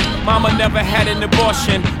orphan, mama never had an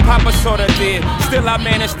abortion. Papa sorta did, still I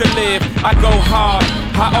managed to live. I go hard,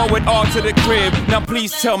 I owe it all to the crib. Now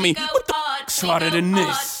please tell me, what the fuck's harder than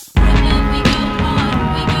this?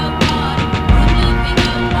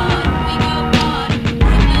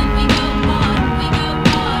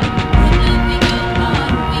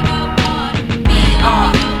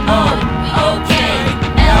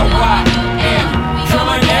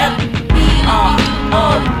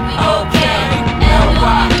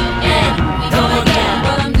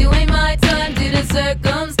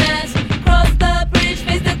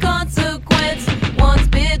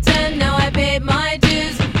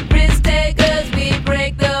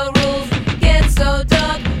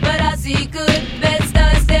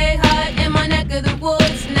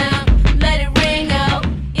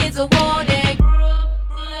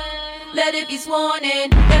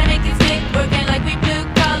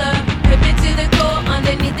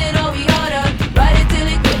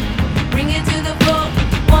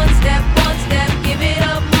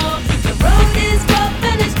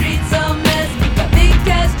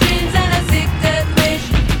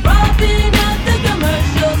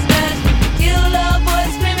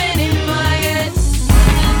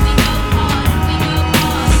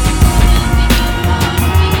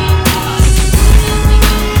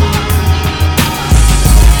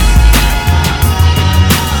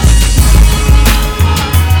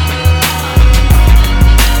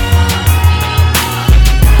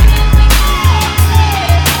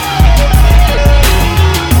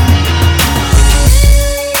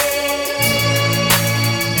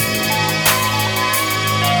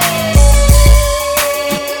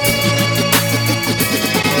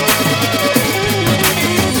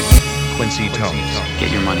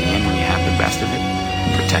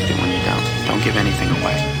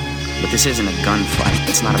 This isn't a gunfight.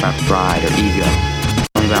 It's not about pride or ego.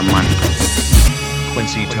 It's only about money.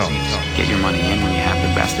 Quincy Tones. Get your money in when you have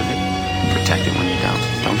the best of it. Protect it when you don't.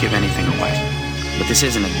 Don't give anything away. But this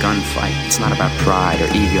isn't a gunfight. It's not about pride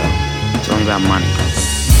or ego. It's only about money.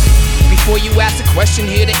 Before you ask a question,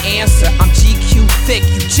 here to answer. I'm GQ thick,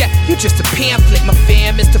 you check, you just a pamphlet. My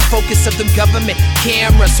fam is the focus of them government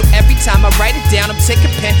cameras. So every time I write it down, I'm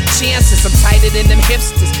taking pen chances. I'm tighter than them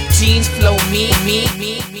hipsters. Jeans flow me.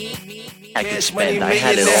 I can spend, I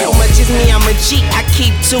had it So all. much as me, I'm a G, I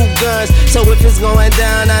keep 2 guns. So if it's going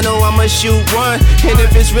down, I know I'ma shoot 1. And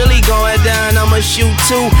if it's really going down, I'ma shoot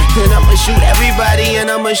 2. Then I'ma shoot everybody and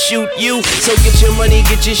I'ma shoot you. So get your money,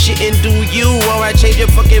 get your shit and do you. Or I change your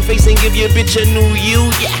fucking face and give your bitch a new you.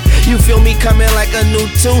 Yeah, you feel me coming like a new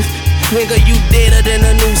tooth. Nigga, you deader than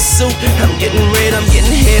a new suit. I'm getting red, I'm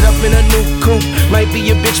getting head up in a new coupe. Might be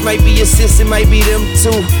your bitch, might be your sis, it might be them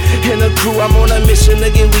too. In a crew, I'm on a mission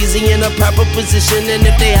to get Weezy in a proper position. And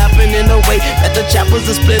if they hopping in the way, let the choppers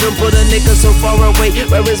to split him. Put a nigga so far away.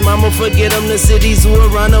 Where his mama forget him, the cities who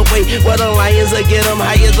will run away. Where the lions will get him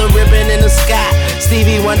high as a ribbon in the sky.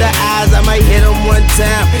 Stevie Wonder eyes, I might hit him one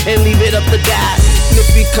time and leave it up to God. If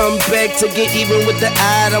we come back to get even with the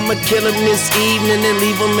odd, I'ma kill him this evening and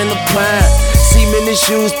leave him in the pine. See him in his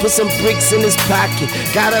shoes, put some bricks in his pocket.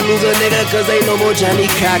 Gotta lose a nigga cause ain't no more Johnny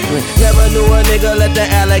Cochran. Never knew a nigga let the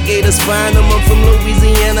alligators find him. I'm from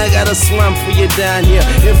Louisiana, got a swamp for you down here.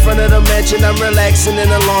 In front of the mansion, I'm relaxing in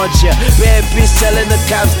the lawn chair. Bad bitch telling the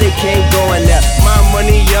cops they can't go in there. My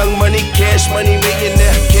money, young money, cash money,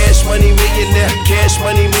 millionaire. Cash money, millionaire. Cash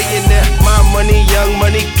money, millionaire. My money, young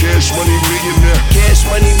money, cash money, millionaire. Cash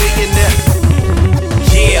money, millionaire.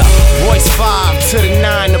 Yeah, Royce 5 to the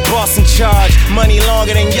 9, the boss in charge. Money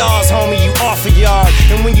longer than y'all's, homie, you off a yard.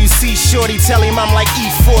 And when you see Shorty, tell him I'm like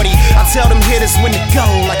E40. I tell them hitters when to go,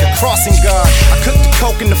 like a crossing guard. I cook the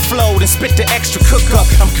coke in the flow, then spit the extra cook up.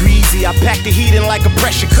 I'm greasy, I pack the heat in like a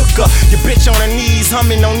pressure cooker. Your bitch on her knees,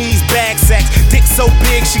 humming on these bag sacks. Dick so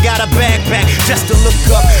big, she got a backpack just to look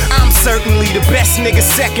up. I'm certainly the best nigga,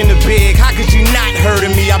 second to big. How could you not heard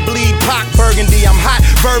of me? I bleed Pac Burgundy, I'm hot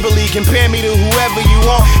verbally. Compare me to whoever you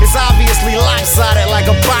want. It's obviously lopsided like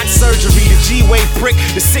a botch surgery. The G-Wave prick,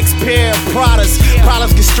 the 6 pair of Pradas.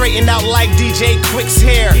 Problems get straightened out like DJ Quick's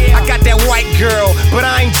hair. I got that white girl, but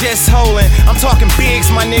I ain't just holding. I'm talking bigs,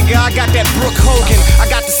 my nigga. I got that Brooke Hogan. I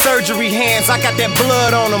got the surgery hands. I got that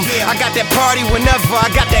blood on them. I got that party whenever. I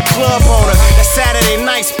got that club on her. That Saturday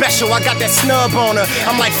night special. I got that snub on her.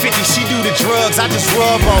 I'm like 50. She do the drugs. I just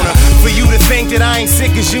rub on her. For you to think that I ain't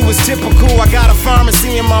sick as you is typical. I got a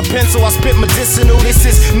pharmacy in my pencil. I spit medicinal. This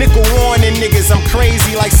is nickel warning niggas. I'm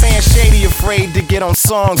crazy like saying Shady afraid to get on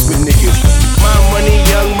songs with niggas. My money,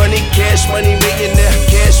 young money, cash money, millionaire.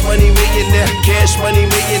 Cash money, millionaire. Cash money,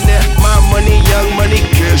 millionaire. My money, young money,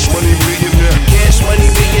 cash money, millionaire. Cash money,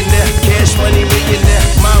 millionaire. Cash money, millionaire.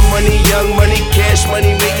 My money, young money, cash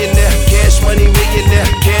money, millionaire. Cash money, millionaire.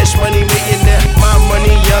 Cash money, millionaire. My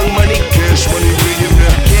money, young money, cash money,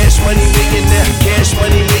 millionaire. Cash money, millionaire. Cash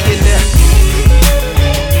money, millionaire.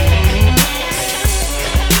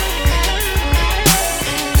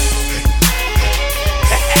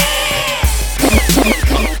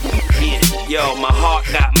 Yo, my heart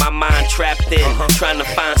got my mind trapped in. Trying to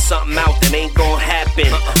find something out that ain't gonna happen.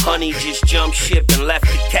 Honey just jumped ship and left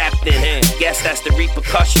the captain. Guess that's the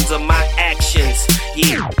repercussions of my actions.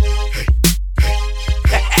 Yeah.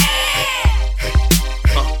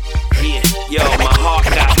 Yeah. Yo, my heart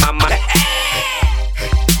got my mind.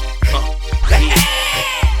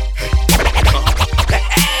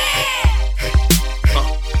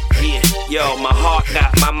 Yo, my heart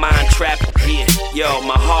got my mind trapped. Yeah. Yo,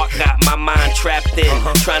 my heart got my mind trapped in.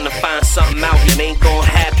 Trying to find something out that ain't gonna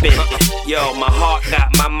happen. Yo, my heart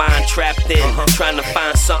got my mind trapped in. Trying to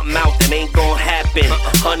find something out that ain't gonna happen.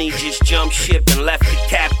 Honey just jumped ship and left the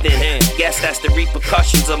captain. Guess that's the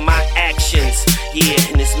repercussions of my actions. Yeah,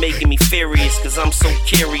 and it's making me furious, cause I'm so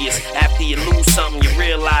curious. After you lose something, you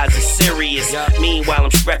realize it's serious. Meanwhile,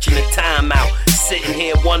 I'm stretching the time out, sitting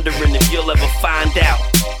here wondering if you'll ever find out.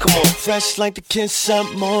 Come on. Fresh like the kiss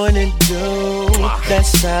up morning dew.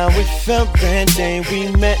 That's how it felt that day we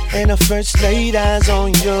met and I first laid eyes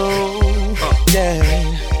on you. Yeah.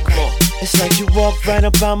 Come on. It's like you walked right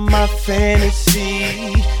about my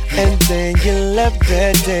fantasy, and then you left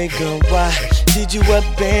that day, girl. Why did you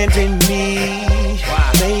abandon me?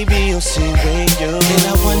 Maybe you'll see when you're. And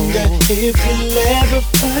I wonder if you'll ever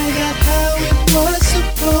find out how it was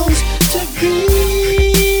supposed to be.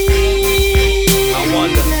 I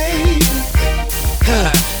wonder.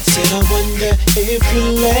 Said I wonder if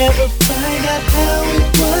you'll ever find out how it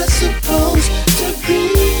was supposed to be.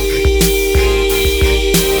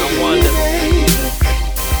 I wonder.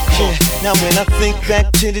 Yeah. Now when I think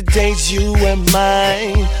back to the days you were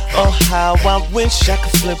mine, oh how I wish I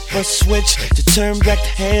could flip a switch to turn back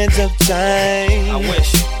the hands of time. I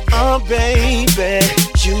wish. Oh baby,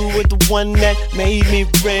 you were the one that made me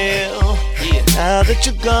real. Yeah. Now that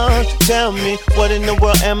you're gone, tell me what in the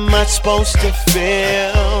world am I supposed to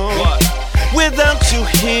feel? What? Without you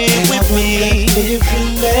here and with me. If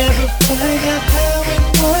you'll ever find out how it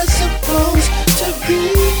was supposed to be.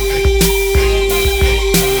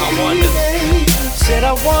 I wonder. Said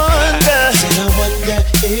I wonder. Said I wonder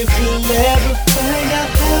if you'll ever find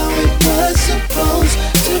out how it was supposed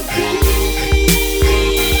to be.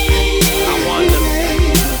 I wonder.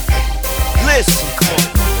 Listen, come on.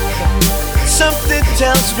 Something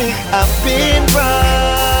tells me I've been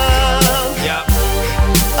wrong.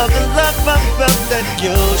 of the love I felt that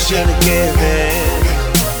you should have given.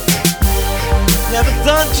 Never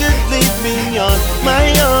thought you'd leave me on my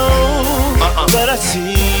own, but I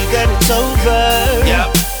see that it's over. Yep.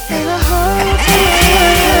 And I hope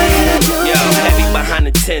Yo, heavy behind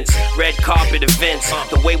the tents, red carpet events.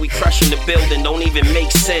 The way we crushing the building don't even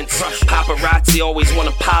make sense. Paparazzi always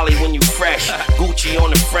wanna poly when you fresh. Gucci on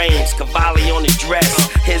the frames, Cavalli on the dress.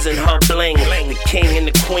 His and her bling, the king and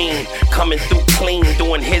the queen coming through clean,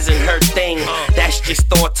 doing his and her thing. That's just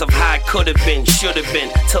thoughts of how it could've been, should've been.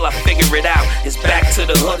 Till I figure it out, it's back to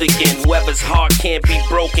the hood again. Whoever's heart can't be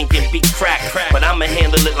broken, can be cracked. But I'ma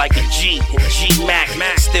handle it like a G and G-Mac.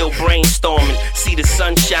 Still brainstorming, see the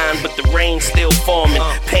sunshine, but the rain still forming.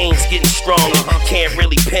 Pain's getting stronger, can't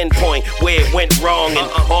really pinpoint where it went wrong. And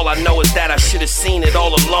all I know is that I should've seen it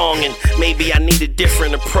all along. And maybe I need a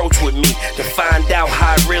different approach with me to find out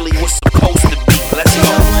how it really was supposed to be. Let's go.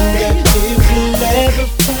 I wonder if you'll ever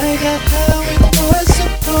find out how it was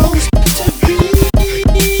supposed to be.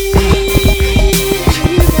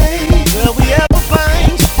 Will we ever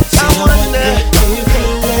find? I wonder if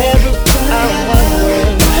you'll ever find out how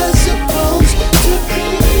it was supposed to be.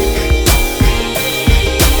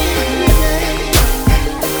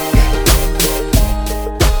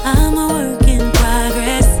 I'm a work in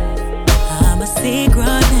progress. I'm a seed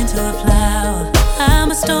growing into a flower.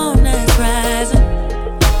 I'm a storm that's rising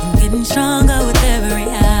and getting stronger with every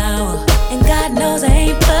hour. And God knows I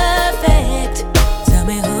ain't perfect. Tell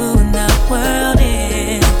me who in the world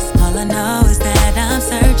is. All I know is that I'm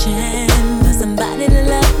searching for somebody to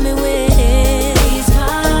love me with. These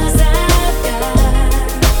scars I've got,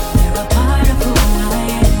 they're a part of who I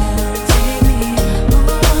am. Take me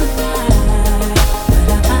all night, but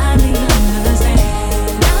I finally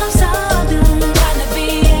understand. Now I'm so done trying to be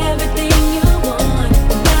everything you want,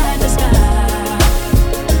 not the sky.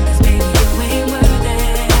 'Cause baby, you ain't worth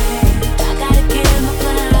it. I gotta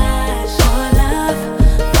camouflage for love,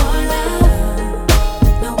 for love.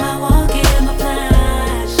 No, I won't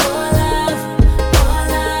camouflage for love, for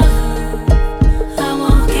love. I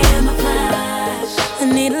won't camouflage. I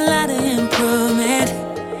need a lot of improvement,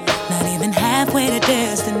 not even halfway to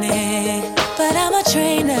destiny. But I'm a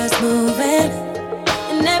train that's moving,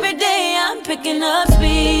 and every day I'm picking up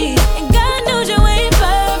speed. And God knows you ain't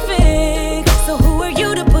perfect, so who are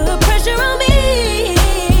you to put pressure on me?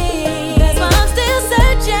 That's why I'm still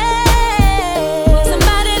searching for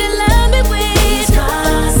somebody to love me with. These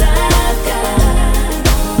scars I've got,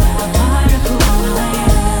 a part of who I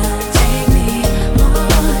am. Take me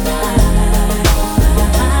all night, but I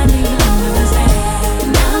finally understand.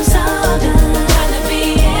 Now I'm so done trying to be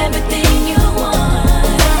everything you want,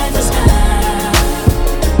 not the sky.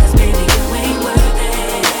 'Cause baby, you ain't worth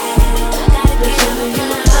it. I gotta give you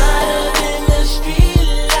hotter than the street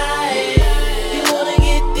light. You wanna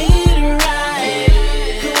get it right,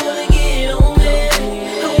 you wanna get on it.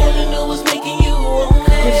 I wanna know what's making you on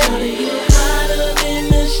it. You hotter than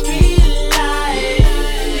the street light.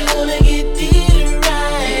 You wanna get it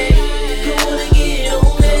right, you wanna get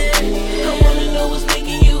on it. I wanna know what's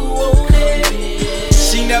making you on it.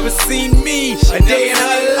 She never seen me a day in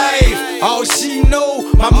her life. All she know,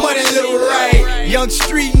 my money look right. Young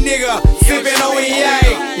street nigga, sippin' on yak.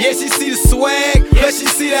 Yeah, she see the swag, plus she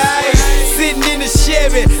see the ice. Sitting in the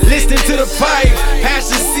Chevy, listening to the pipe.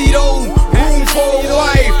 Passion seat old, room for a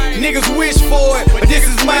wife. Niggas wish for it, but this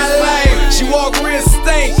is my life. She walk real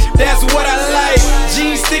stank, that's what I like.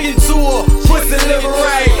 Jeans sticking to her, pussy live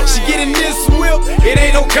right. She getting this whip, it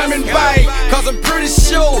ain't no coming back. Cause I'm pretty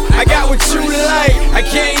sure I got what you like. I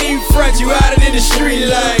can't even front you out in the street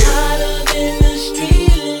light. Hotter than the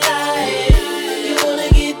street light. You wanna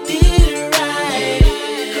get it right,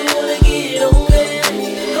 you wanna get on it.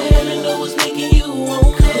 I wanna know what's making you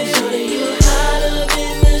on it. Shorty, you hotter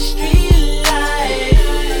than the street light.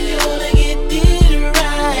 You wanna get it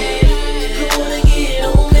right, you wanna get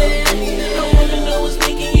on it. I wanna know what's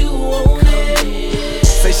making you on it.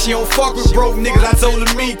 Say she don't fuck with broke niggas, I told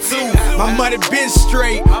her me too. My money been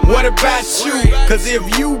straight, what about you? Cause if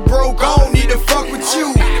you broke, I don't need to fuck with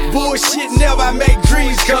you. Bullshit never, I make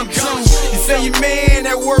dreams come true. You say your man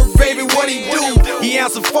at work, baby, what he do? He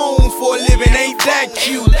answer phones for a living, ain't that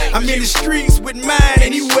cute? I'm in the streets with mine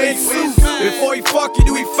and he wear suits. Before he fuck you,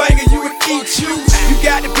 do he finger you and eat you? You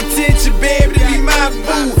got the potential, baby, to be my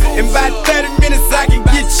boo. In about 30 minutes I can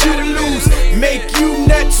get you to lose. Make you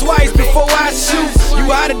nut twice before I shoot.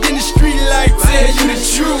 You hotter than the street light, tell you the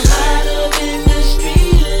truth. Hotter than the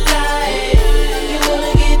street light. You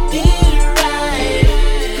wanna get it right,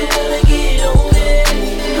 you wanna get on it.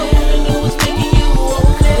 I wanna know what's making you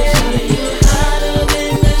on it. Shorty, you hotter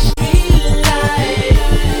than the street light.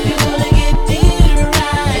 You wanna get it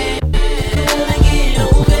right.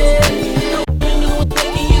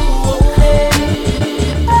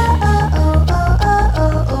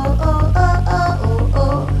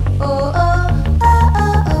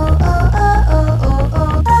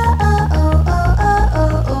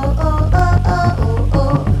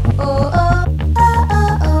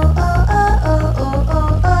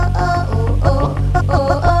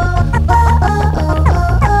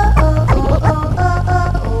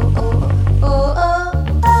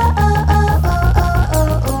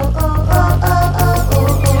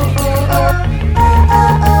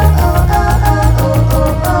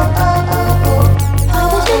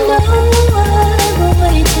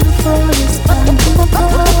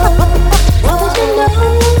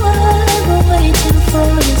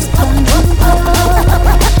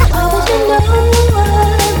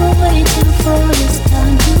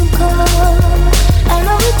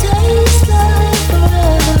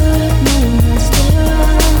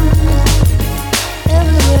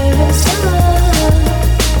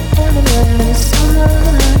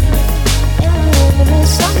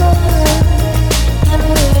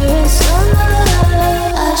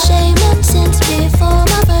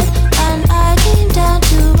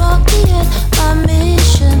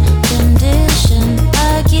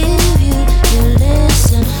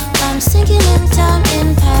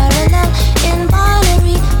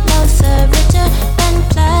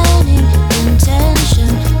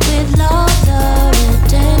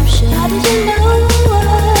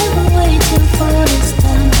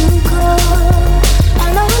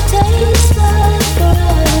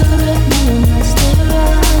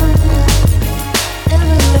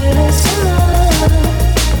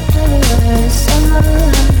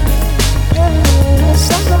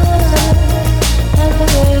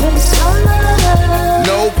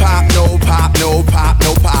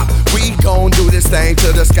 Mustang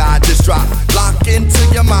to the sky, just drop. Lock into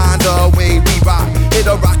your mind the way we rock. Hit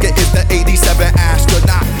a rocket is the 87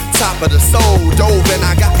 astronaut. Top of the soul, dove and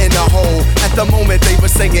I got in the hole. At the moment they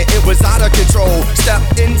were singing, it was out of control. Step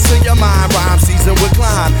into your mind, rhyme season will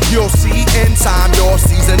climb. You'll see in time your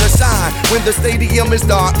season to shine. When the stadium is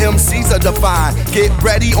dark, MCs are defined. Get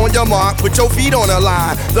ready on your mark, put your feet on the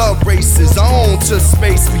line. The race is on to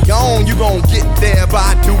space beyond. You gon' get there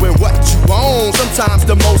by doing what you own. Sometimes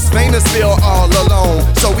the most famous feel all alone,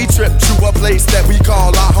 so we trip to a place that we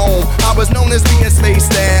call our home. I was known as being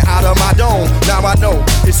spaced there out of my dome. Now I know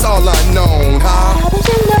it's all unknown. How did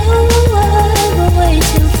you know we're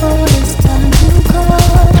waiting for this time to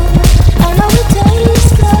call? I know it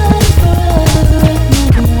takes like forever if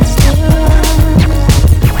nothing else to run.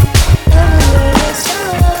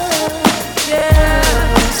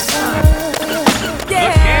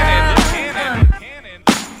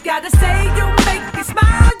 Gotta say you make me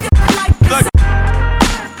smile just like this.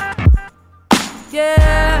 Yeah.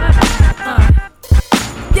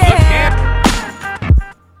 Yeah.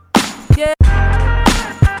 Yeah.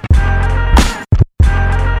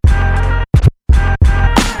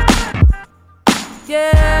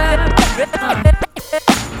 Yeah.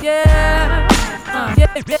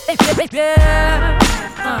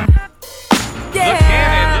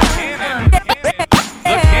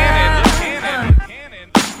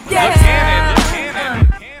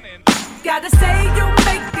 Gotta say you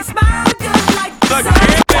make me smile just like the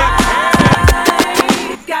sunshine.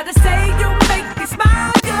 Gotta say you make me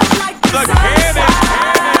smile just like the sunshine.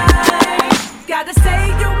 Gotta say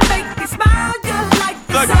you make me smile just like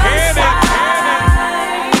the sunshine.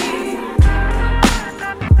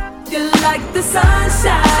 You like the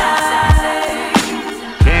sunshine.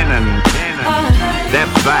 Cannon, step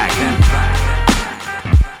back.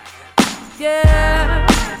 Yeah.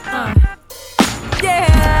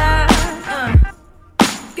 Yeah.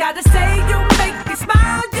 Gotta say you make me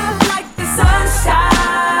smile just like the sunshine.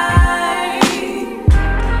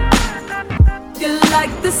 You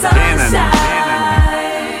like the sunshine.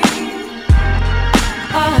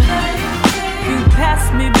 You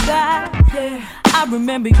passed me by. Yeah. I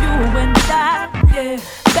remember you and I. Yeah.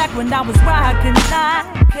 Back when I was rockin' like,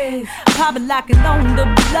 yeah, poppin' lockin' on the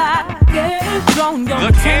block, yeah, drawing your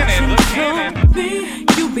attention to me.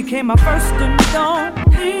 You became my first and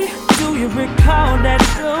only. Do you recall that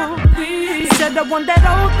movie? Said I want that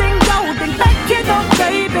old thing golden, like it on,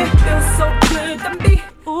 baby. Feels so good to me.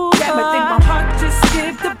 Ooh, damn, I think my heart just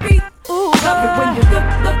skipped a beat. Ooh, love it when you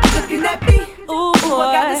looking at me. Ooh,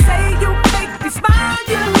 I gotta say you make me smile.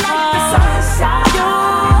 You like the sunshine.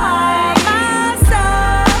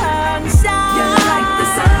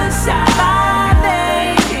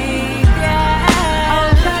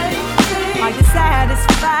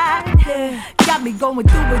 Me going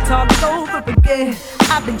through it all over again.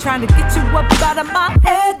 I've been trying to get you up out of my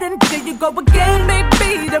head, and there you go again.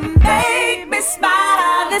 Maybe to make me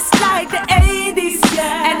smile. It's like the 80s,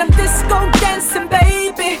 yeah. And I'm disco dancing,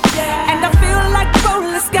 baby, yeah. And I feel like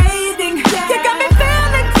roller skating, yeah. You got me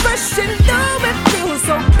feeling fresh and new. It feels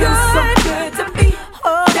so good to me.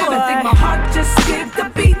 Oh, damn, I think my heart just skipped a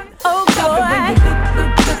beat. Oh, boy, when you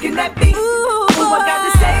looking at me. Ooh, I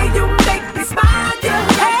gotta say you make me smile. You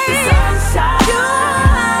like the sunshine.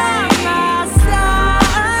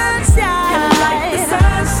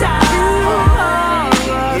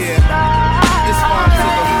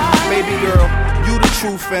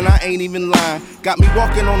 Truth and I ain't even lying. Got me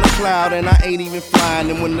walking on the cloud and I ain't even flying.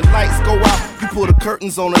 And when the lights go out, you pull the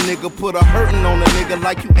curtains on a nigga, put a hurtin' on a nigga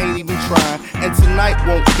like you ain't even trying. And tonight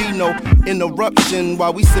won't be no interruption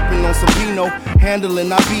while we sippin' on some vino,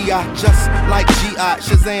 handling our B.I. just like G.I.,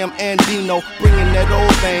 Shazam and Dino, bringing that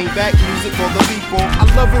old thing back, music for the people. I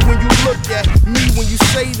love it when you look at me when you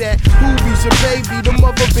say that. Who's your baby? Them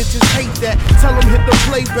other bitches hate that. Tell them hit the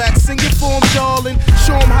playback, sing it for them, darling.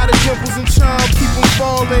 Show them how the dimples and charm keep them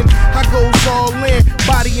falling. I goes all in,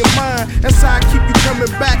 body and mind. That's how I keep you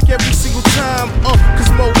coming back every single time.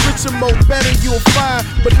 Cause more rich and more better you'll find.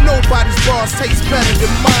 But nobody's bars tastes better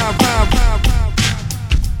than mine.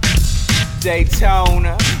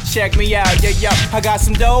 Daytona, check me out, yo. I got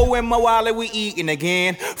some dough in my wallet, we eatin'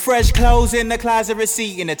 again. Fresh clothes in the closet,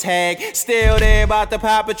 receipt in the tag. Still there about to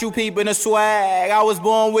pop, but you peepin' the swag. I was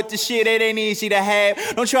born with the shit, it ain't easy to have.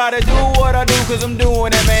 Don't try to do what I do, cause I'm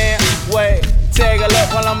doing it, man. Wait, take a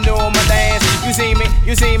look while I'm doing my dance. You see me,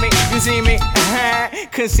 you see me, you see me.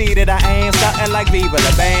 Conceited I ain't starting like Viva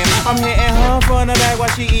La Bam. I'm hitting her from the back while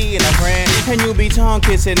she eating a friend. And you be tongue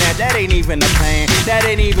kissing that ain't even a plan. That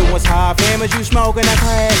ain't even what's hot, fam, is you smoking a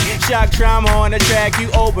crack. Shock trauma on the track, you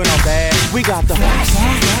open up bad. We got the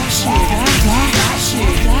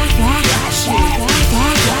shit.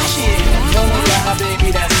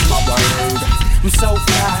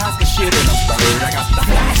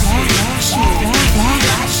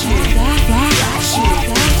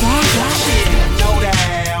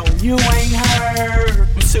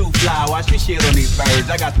 too fly, watch me shit on these birds.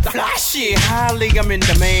 I got the fly shit, highly I'm in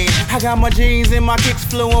demand. I got my jeans and my kicks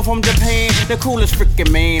flew from Japan. The coolest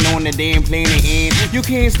freaking man on the damn planet, and you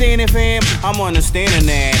can't stand it, fam. I'm understanding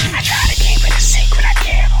that. I try to keep it a secret, I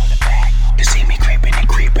can't hold it back. You see me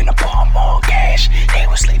creeping upon more gas. They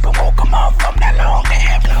was sleeping, woke them up from that long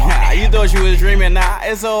damn blow. Nah, you thought you was dreaming, nah,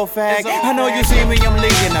 it's all fact. I know you see me, I'm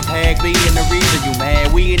leading the pack, being the reason you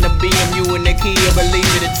mad. We in the BMU and the key, believe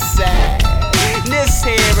it, it's sad. This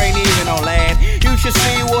hair ain't even on land. You should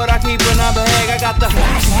see what I keep in my bag. I got the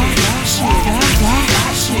flash shit.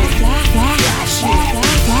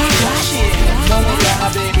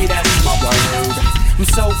 Baby, that's my word. I'm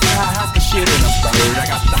so fly, I can shit in a bird. I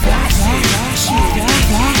got the flash shit.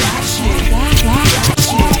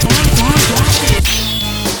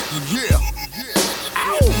 Yeah.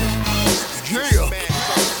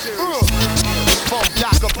 Phone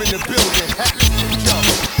doc up in the building.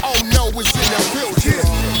 Oh no, it's in the building.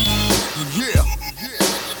 Yeah.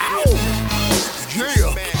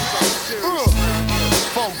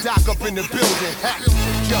 Phone doc up in the building.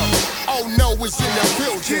 Oh no, it's in the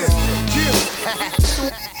building.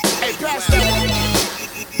 Hey, pass that.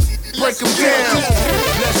 Break them down.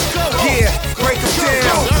 Let's go. Yeah, break them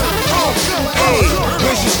down. Hey,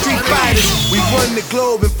 where's your street fighters? We run the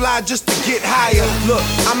globe and fly just to get higher. Look,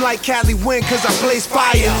 I'm like Cali Wynn cause I blaze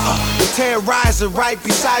fire. The terrorizer right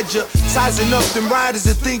beside you. Sizing up them riders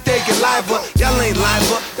that think they get live up. Y'all ain't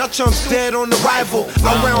live up. Y'all chumps dead on the rival.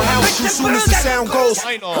 I roundhouse you soon as the sound goes.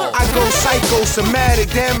 I go psycho, somatic,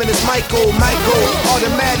 damn it, it's Michael.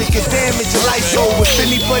 Automatic and damage your life. So if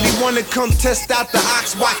anybody wanna come test out the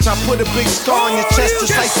ox watch, I put a big scar on your chest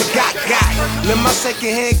just like the got. Let my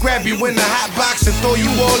second hand grab you in the hot box and throw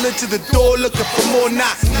you all into the door looking for more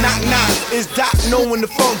knock. It's Doc knowing the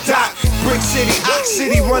funk Doc. Brick City, Ox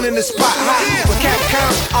City running the spot hot. But cap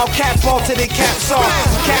count, I'll cap all till they caps off.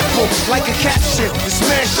 Cap them like a caption, the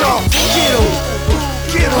smash off.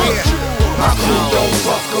 Get em. My crew don't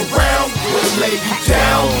fuck around, we'll lay you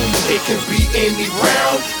down. It can be any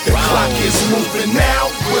round. The clock is moving now,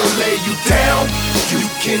 we'll lay you down. You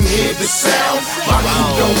can hear the sound. My crew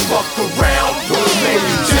don't fuck around, we'll lay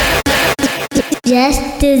you down. Just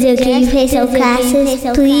do the green facial classes,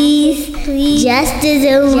 please. Just do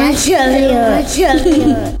the watch of you.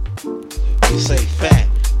 You say fat,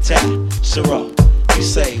 tap, Sarah. You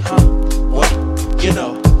say, what? You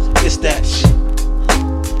know, it's that shit.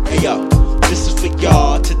 Hey yo, this is for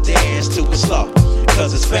y'all to dance to a slow,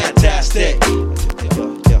 cause it's fantastic.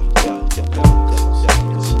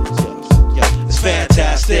 It's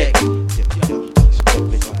fantastic.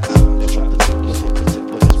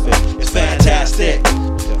 It's fantastic.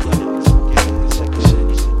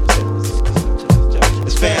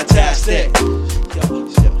 It's fantastic.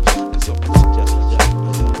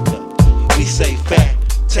 We say fat,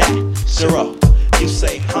 tap, zero. You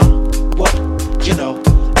say, what? You know,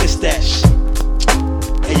 it's that shit.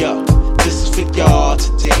 Hey yo, this is for y'all to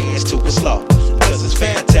dance to a slow, cause it's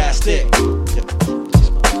fantastic.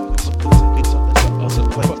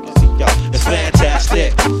 It's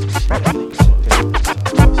fantastic.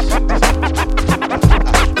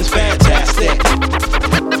 It's fantastic.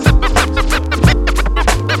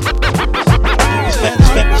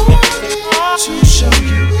 To show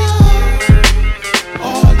you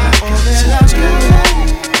all I can do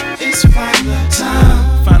is find the time.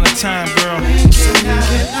 Find the time, girl. So now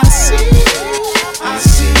that I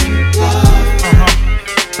see you love.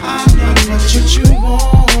 I know what you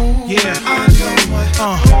want. Yeah. I know what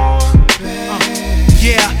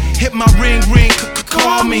yeah, hit my ring,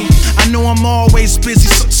 call me. I know I'm always busy,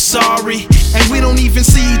 so sorry. And we don't even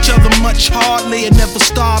see each other much, hardly. It never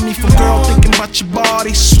started me from girl thinking about your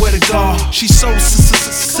body. Swear to God, she's so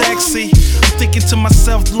sexy. I'm thinking to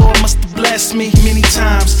myself, Lord must have blessed me many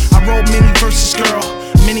times. I wrote many verses, girl,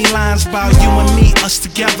 many lines about you and me, us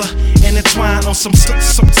together, intertwined on some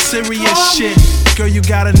serious shit. Girl, you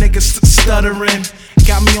got a nigga stuttering.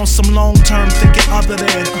 Got me on some long term thinking other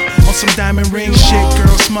than on some diamond ring shit,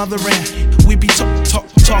 girl, smothering. We be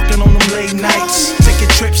talking on them late nights, taking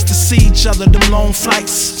trips to see each other, them long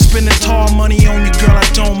flights. Spending tall money on you, girl, I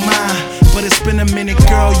don't mind. But it's been a minute,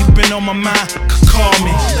 girl, you've been on my mind. Call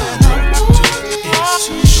me.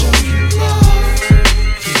 to show you love.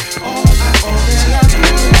 Yeah, all I do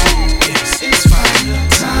is find the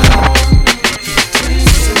time.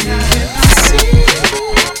 So now that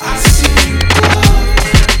I see you love.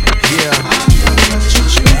 Yeah. I know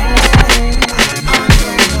what you want. I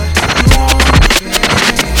know what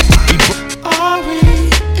you want. Are we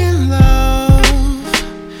in love?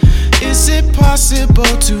 Is it possible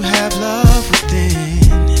to have love within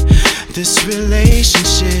this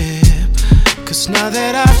relationship? 'Cause now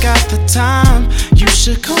that I've got the time, you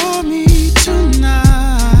should call me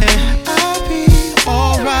tonight, and I'll be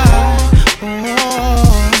alright.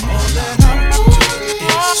 All that I want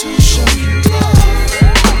is to show you love.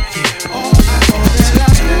 Yeah, all that I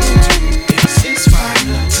do is find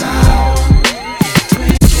the time.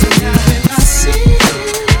 When I see you,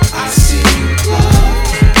 I see you love.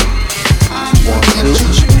 I know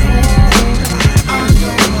what you want, I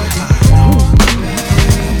know what I want.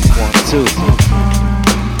 1, 2.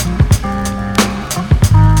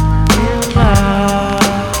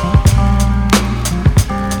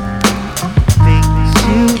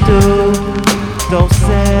 Don't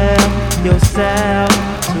sell yourself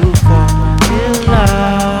to fall in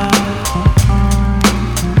love.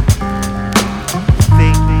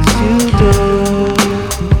 Things you do.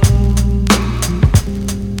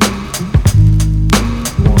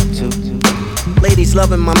 Ladies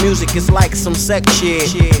loving my music, it's like some sex shit.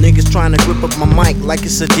 Niggas trying to grip up my mic like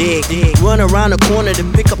it's a dig. Run around the corner to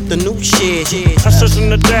pick up the new shit. I says in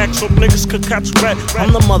the deck so niggas could catch a rat.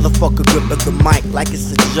 I'm the motherfucker gripping the mic like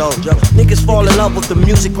it's a joke. Niggas fall in love with the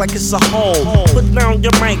music like it's a hole. Put down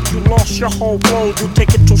your mic, you lost your whole road. You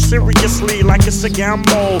take it too seriously like it's a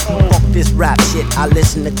gamble. Fuck this rap shit, I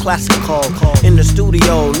listen to classical. In the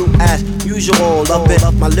studio, new as usual. Love it,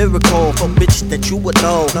 my lyrical. For bitches that you would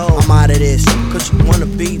know. I'm out of this, cause you wanna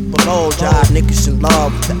be below. Y'all niggas in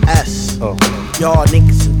love with the S. Y'all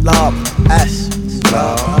niggas in love with the S. It's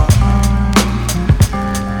love.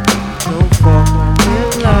 Don't fall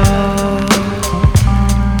in love.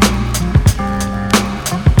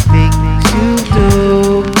 Things you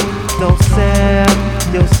do. Don't sell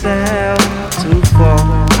yourself to fall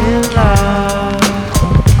in love.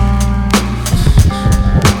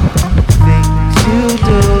 Things you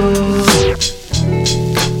do.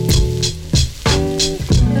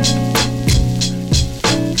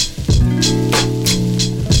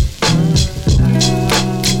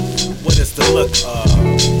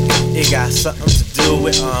 It got something to do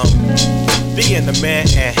with being the man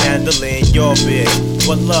and handling your biz.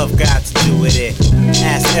 What love got to do with it?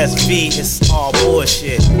 Ask SV, it's all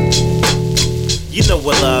bullshit. You know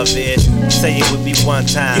what love is. Say it with me one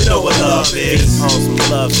time. You know what love is. Be on some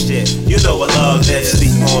love shit. You know what love is. Be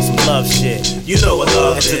on some love shit. You know what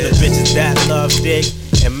love is. And to the bitches that love dick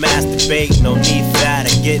and masturbate, no need for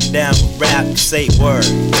that. And get down with rap and say word.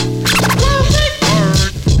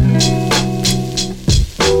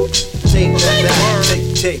 Take that back.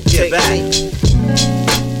 Take it back.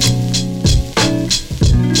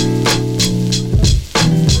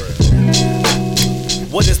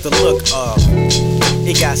 What is the look of?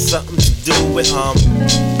 It got something to do with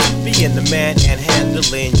being the man and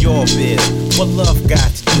handling your biz. What love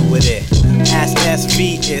got to do with it? Ask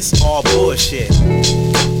SV, it's all bullshit.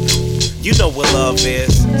 You know what love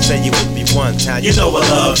is. Say it with me one time. You know what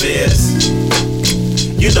love is.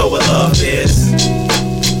 You know what love is.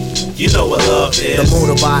 You know what love is. The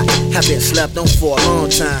motorbike haven't slept on for a long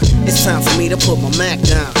time. It's time for me to put my Mac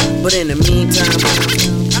down. But in the meantime,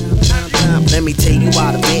 let me tell you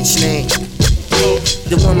about a bitch name.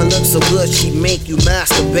 The woman looks so good, she make you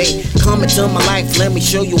masturbate. Come into my life, let me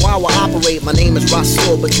show you how I operate. My name is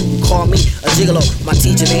Rasul, but you can call me a gigolo. My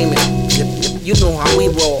teacher name is, you know how we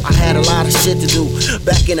roll. I had a lot of shit to do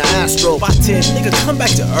back in the Astro. By 10, nigga, come back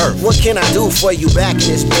to earth. What can I do for you back in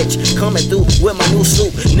this bitch? Coming through with my new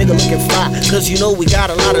suit. Nigga looking fly, cause you know we got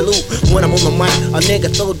a lot of loot. When I'm on the mic, a nigga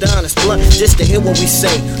throw down his blunt just to hear what we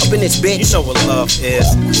say. Up in this bitch. You know what love is.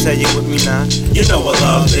 Say it with me now. You know what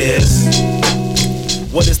love is.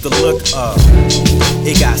 What is the look of?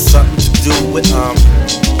 It got something to do with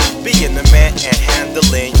being the man and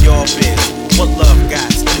handling your biz. What love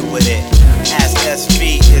got to do with it? Ask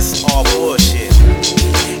SV, it's all bullshit.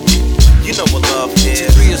 You know what love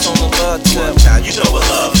is. Degree is on the love tip. You know what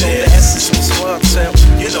love is. The essence of swap tip.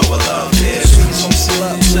 You know what love is.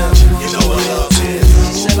 You know what love is.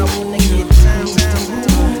 She said I wanna get down.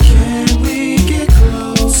 Can we get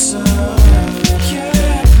closer?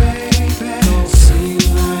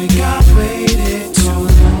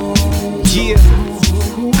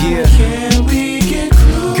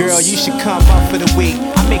 Girl, you should come up for the week.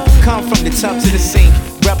 I make you come from the tub to the sink,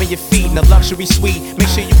 rubbing your feet in a luxury suite. Make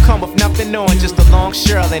sure you come with nothing on, just a long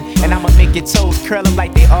shirling. And I'ma make your toes curling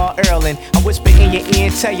like they are earling. I whisper in your ear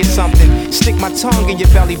and tell you something. Stick my tongue in your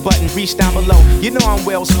belly button, reach down below. You know I'm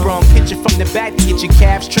well sprung. Pinch it from the back to get your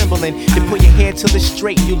calves trembling. Then pull your hair till it's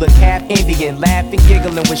straight, you look half Indian. Laughing,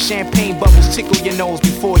 giggling with champagne bubbles tickle your nose.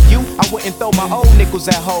 Before you, I wouldn't throw my old nickels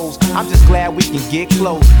at hoes. I'm just glad we can get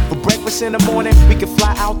close. For breakfast in the morning, we can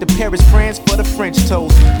fly out to Paris, France for the French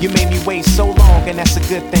toast. You made me wait so long, and that's a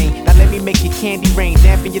good everything. Now let me make your candy rain,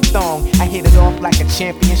 dampen your thong. I hit it off like a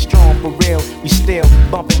champion strong, for real. We still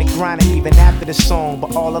bumping and grinding even after the song,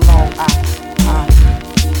 but all along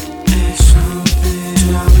It's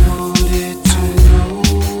something I wanted to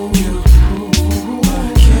know you.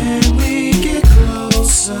 Can we get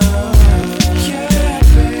closer? Yeah,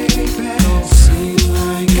 baby. Don't seem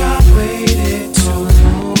like I waited too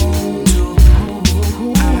long.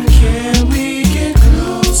 Can we get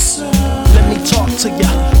closer? Let me talk to ya,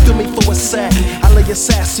 feel me for a sec. I love your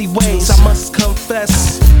sassy ways, I must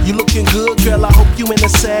confess. You looking good, girl, I hope you in a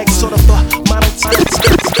sag. Sort of a model type.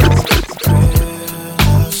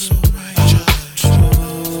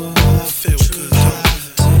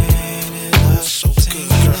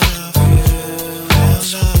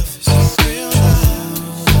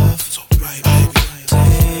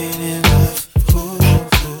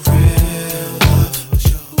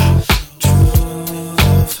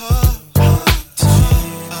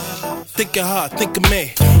 Think of her, think of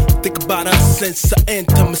me. Think about us since our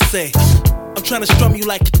intimacy. I'm tryna strum you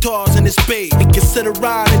like guitars in this beat. And consider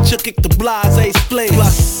riding, you kick the blase split.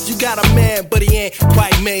 Plus, you got a man, but he ain't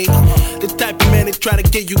quite me. The type of man that try to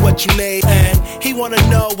give you what you need. And he wanna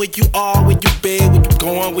know where you are, where you be, where you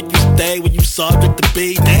going, where you stay, where you subject to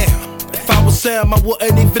be. Damn. If I was Sam, I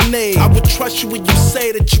wouldn't even need. I would trust you when you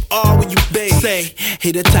say that you are where you be. Say,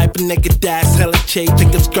 he the type of nigga that's hella cheap. Take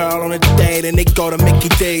his girl on a date and they go to Mickey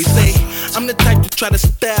D's. Say, I'm the type to try to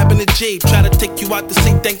stab in the Jeep. Try to take you out to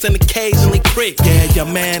see things and occasionally creep. Yeah, your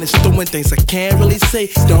man is doing things I can't really say.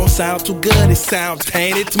 Don't sound too good, it sounds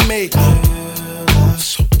tainted to me.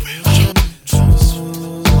 So real.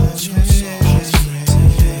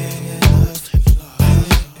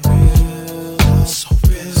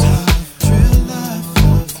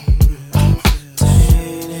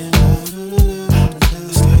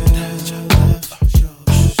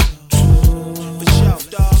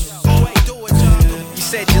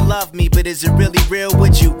 Love me, but is it really real?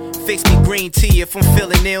 Would you fix me green tea if I'm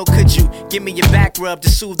feeling ill? Could you give me your back rub to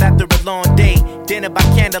soothe after a long day? Dinner by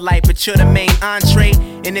candlelight, but you're the main entree.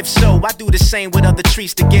 And if so, I do the same with other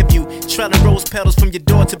treats to give you. Trailing rose petals from your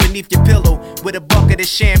door to beneath your pillow, with a bucket of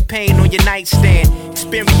champagne on your nightstand.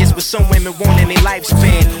 Experience with some women wanting their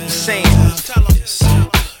lifespan. I'm saying,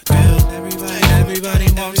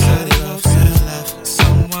 everybody wants love,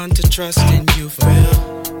 someone to trust in you for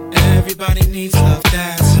real. Everybody needs love,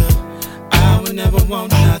 that's I would never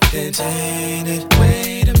want nothing tainted.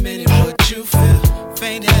 Wait a minute, would you feel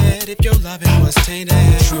fainted if your loving was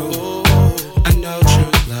tainted? True, I know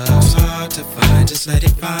true love's hard to find, just let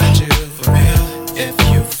it find you for real. If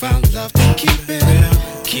you found love, then keep it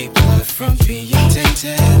real. Keep love from being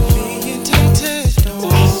tainted. Being tainted,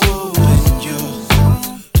 oh, and you'll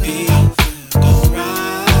be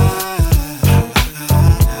alright.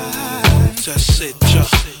 Just sit,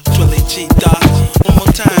 just Felicita. One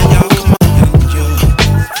more time, y'all, come on.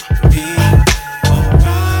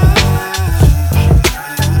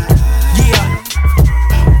 Yeah.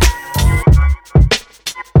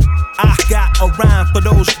 I got a rhyme for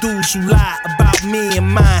those dudes who lie about me and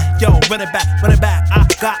mine. Yo, run it back, run it back. I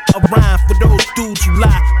got a rhyme for those dudes who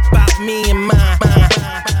lie about me and mine.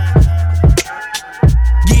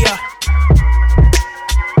 Yeah.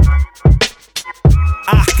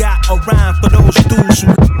 I got a rhyme for those dudes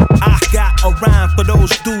who I got a rhyme for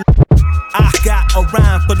those dudes. I got a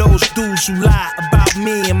rhyme for those dudes who lie about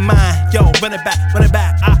me and mine. Yo, run it back, run it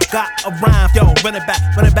back. I got a rhyme. Yo, run it back,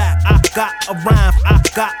 run it back. I got a rhyme. I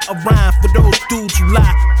got a rhyme for those dudes who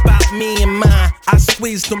lie about me and mine. I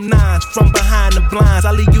squeeze them nines from behind the blinds.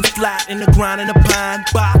 I leave you flat in the ground in a pine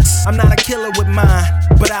box. I'm not a killer with mine,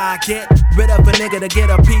 but I get rid of a nigga to get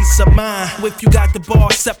a piece of mine. If you got the ball,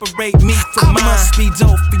 separate me from mine. I must be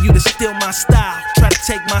dope for you to steal my style. Try to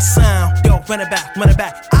take my sound. Yo, run it back, run it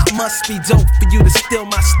back. I must be dope for you to steal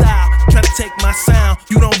my style. Try to take my sound.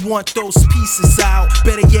 You don't want those pieces out.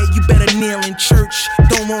 Better yet, you better kneel in church.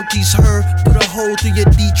 Don't want these hurt. Put a hole through your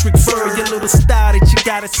Dietrich fur. Your little style that you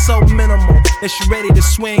got is so minimal that you ready to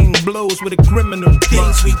swing blows with a criminal.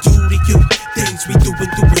 Things we do to you, things we do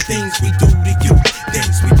and doing, things we do to you,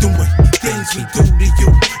 things we doing, things we do to you,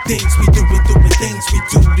 things we do and doing, things we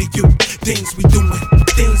do to you, things we doing,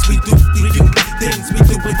 things we do to you, things we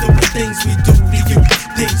do and doing, things we do to you,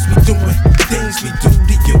 things we doing, things we do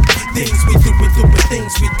to you, things we do and doing,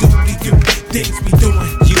 things we do to you, things we doing.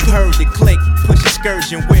 You heard the click, push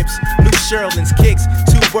excursion whips, new Sherlin's kicks,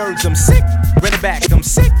 2 words, I'm sick. Run it back, I'm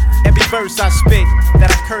sick. Every verse I spit,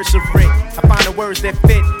 that I curse a Rick. I find the words that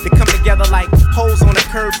fit, that come together like holes on a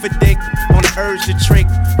curve for dick. On the urge to trick,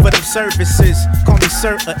 for them services, call me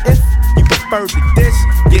sir, if you prefer to this,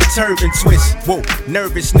 get turban twist. Whoa,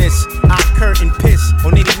 nervousness, I curtain piss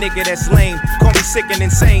on any nigga that's lame. Call me sick and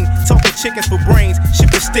insane, talking chickens for brains.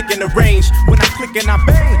 Shit will stick in the range. When I click and I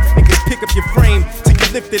bang, niggas pick up your frame till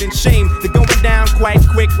you lift it in shame. They're going down quite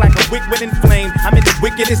quick like a wick with inflame. I'm in the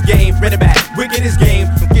wickedest game, read it back, wickedest game.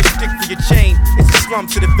 Don't get stick to your chain. It's a slum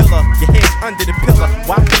to the villa, your head under the pillar.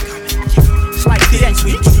 Why? It's like things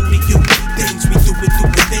we do to you, things we do it,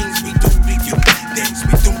 things we do to you, things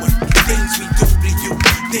we do it, things we do to you,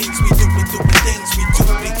 things we do it, things we do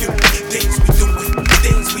to you, things we do it,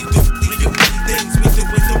 things we do to you, things we do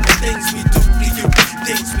it, things we do to you,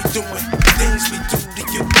 things we do it, things we do to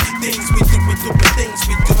you, things we do it, things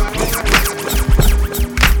we do.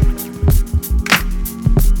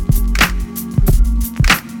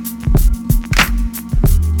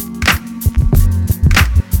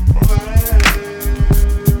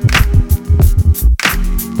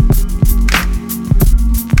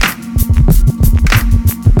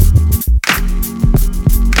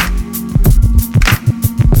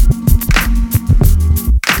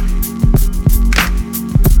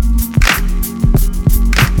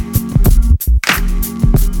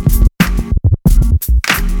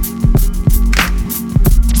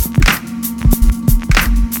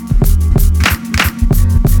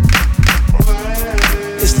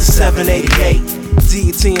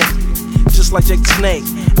 Like Jake the Snake.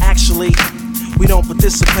 Actually, we don't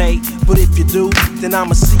participate, but if you do, then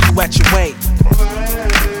I'ma see you at your weight.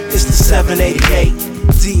 It's the 788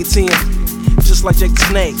 D10, just like Jake the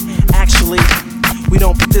Snake. Actually, we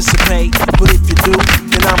don't participate, but if you do,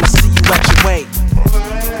 then I'ma see you at your weight.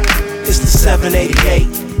 It's the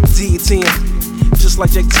 788 D10, just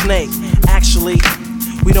like Jake the Snake. Actually,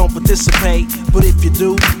 we don't participate, but if you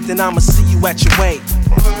do, then I'ma see you at your weight.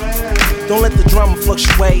 Don't let the drama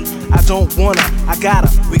fluctuate. I don't wanna, I gotta,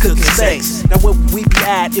 we cooking sex. Now where would we be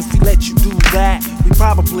at if we let you do that? We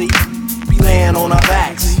probably be laying on our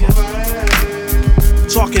backs,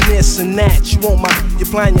 talking this and that. You want your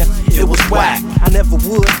plan, it was whack. I never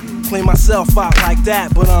would clean myself out like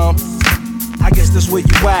that, but I guess that's where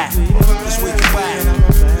you at. That's where you at.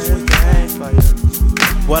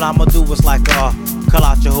 What I'ma do is like call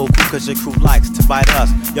out your whole crew cause your crew likes to bite us.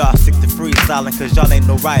 Y'all stick to freestyling cause y'all ain't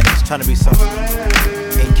no writers. Trying to be something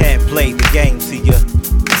and can't play the game. See you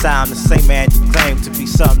sound the same man. You claim to be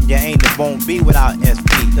something you ain't. It won't be without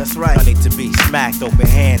SP. That's right. I need to be smacked open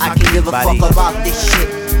hands. I can give a fuck about this shit.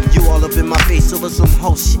 You all up in my face over some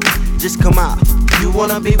whole shit. Just come out. You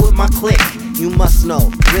wanna be with my clique? You must know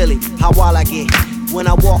really how wild I get when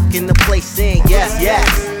I walk in the place saying yes, yes.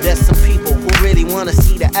 There's some people who really wanna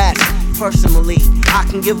see the ass. Personally, I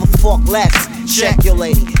can give a fuck less. Check your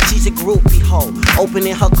lady, she's a groupie hoe,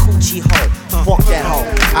 opening her coochie hole. Fuck that hoe,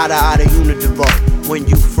 out of Unidivo. When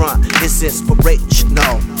you front, it's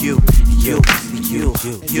inspirational. You. Yo,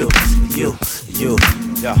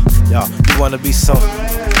 you wanna be something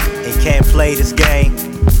and can't play this game.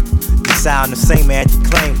 You sound the same man, you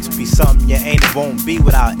claim to be something you ain't. It won't be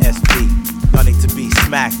without SP. Y'all need to be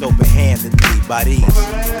smacked open-handedly by these.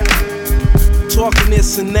 Talking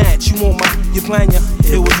this and that, you want your plan,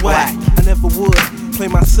 it was whack. I never would play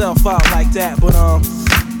myself out like that, but I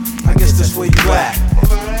guess that's where you at.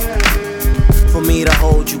 For me to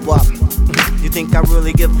hold you up, you think I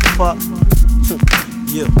really give a fuck?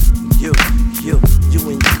 You and your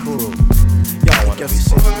crew. Y'all wanna be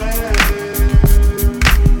something.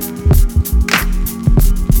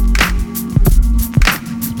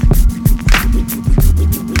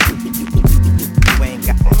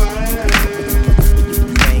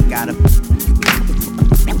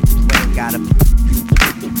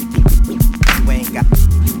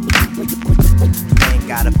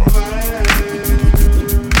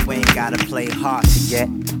 Play hard to get.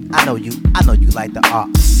 I know you like the art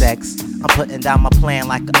of sex. I'm putting down my plan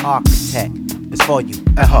like an architect. It's for you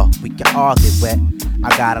and her, we can all get wet.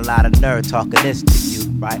 I got a lot of nerve talking this to you,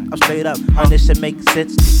 right? I'm straight up, this should make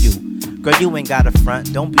sense to you. Girl, you ain't got a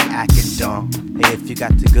front, don't be acting dumb. Hey, if you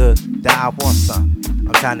got the good, then I want some.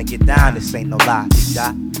 I'm trying to get down, this ain't no lie,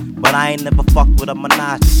 but I ain't never fucked with a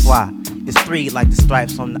menage a trois. It's 3 like the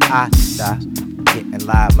stripes on the Adidas. Getting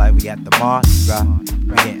live like we at the Mardi Gras.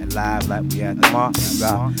 We getting live like we at the Mardi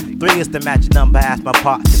Gras. 3 is the magic number, ask my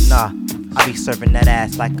partner. I be serving that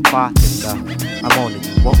ass like a bartender. I'm on it,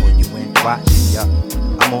 you want you ain't watching, ya.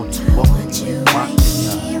 I'm on it, you want you ain't watching,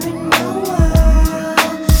 ya.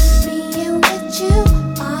 Being with you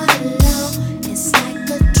all alone, it's like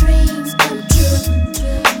a dream come true.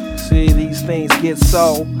 See, these things get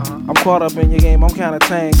so. I'm caught up in your game, I'm kinda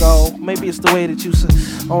tango. Maybe it's the way that you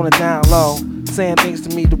on it down low. saying things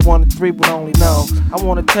to me the 1 to 3 would only know. I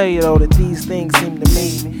wanna tell you though that these things seem to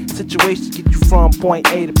me situations get you from point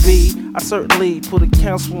A to B. I certainly put a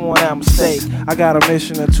counsel on that mistake. I got a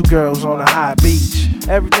mission of 2 girls on a high beach.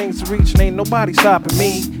 Everything's to reach and ain't nobody stopping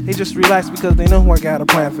me. They just relax because they know I got a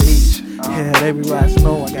plan for each. Yeah, they relax and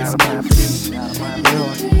know I got a plan for each.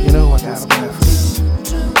 You know I got a plan for each.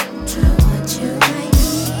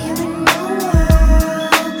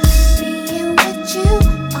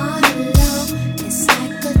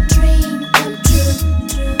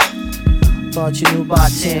 Thought you knew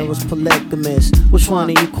bartend was polygamous. Which one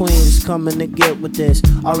of you queens coming to get with this?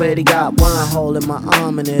 Already got one hole in my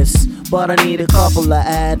ominous, but I need a couple to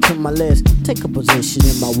add to my list. Take a position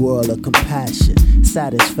in my world of compassion,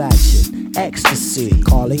 satisfaction, ecstasy.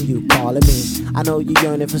 Calling you, calling me. I know you're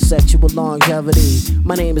yearning for sexual longevity.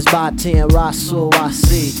 My name is Bartend Rasul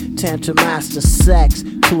Wasi. Tantra master sex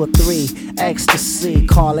 2 or 3. Ecstasy.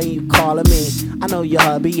 Calling you, calling me. I know your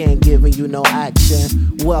hubby ain't giving you no action.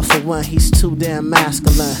 Well, for when he's too damn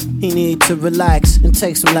masculine, he need to relax and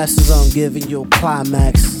take some lessons on giving you a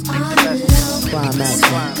climax. Climax.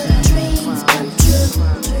 Dreams come true.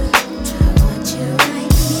 I want you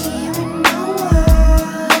right here in my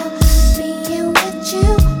world. Being with you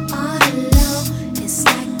all alone, it's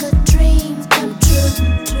like a dream come true.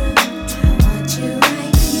 I want you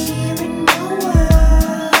right here in my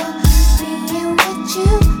world. Being with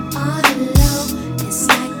you all alone, it's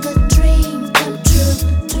like a dream come true.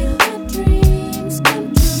 Make my dreams come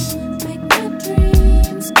true. Make my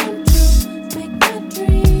dreams come true. Make my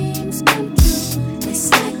dreams come true. It's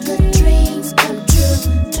like the dreams come true.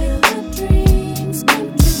 Make my dreams come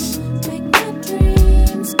true. Make my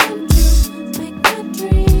dreams come true. Make my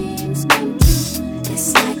dreams come true. It's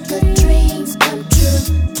like the dreams come true.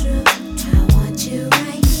 I want you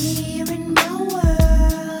right here in my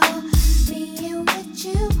world. Being with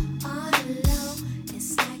you all alone. It's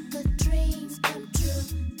like the dreams come true.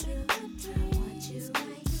 I want you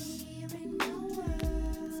right here in my world.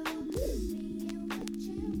 Being with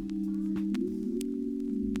you.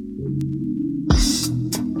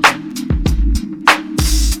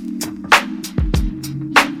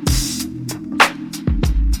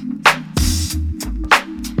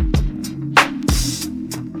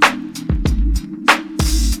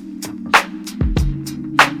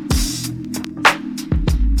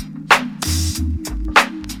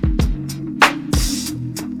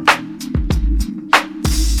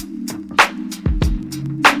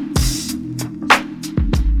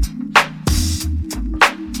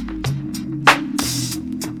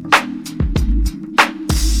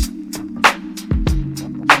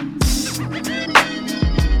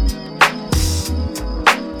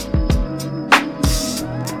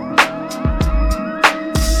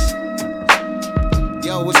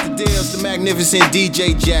 Yo, what's the deal? It's the magnificent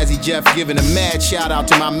DJ Jazzy Jeff giving a mad shout out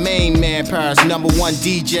to my main man, Paris #1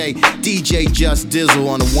 DJ, DJ Just Dizzle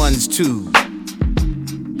on the 1s 2s.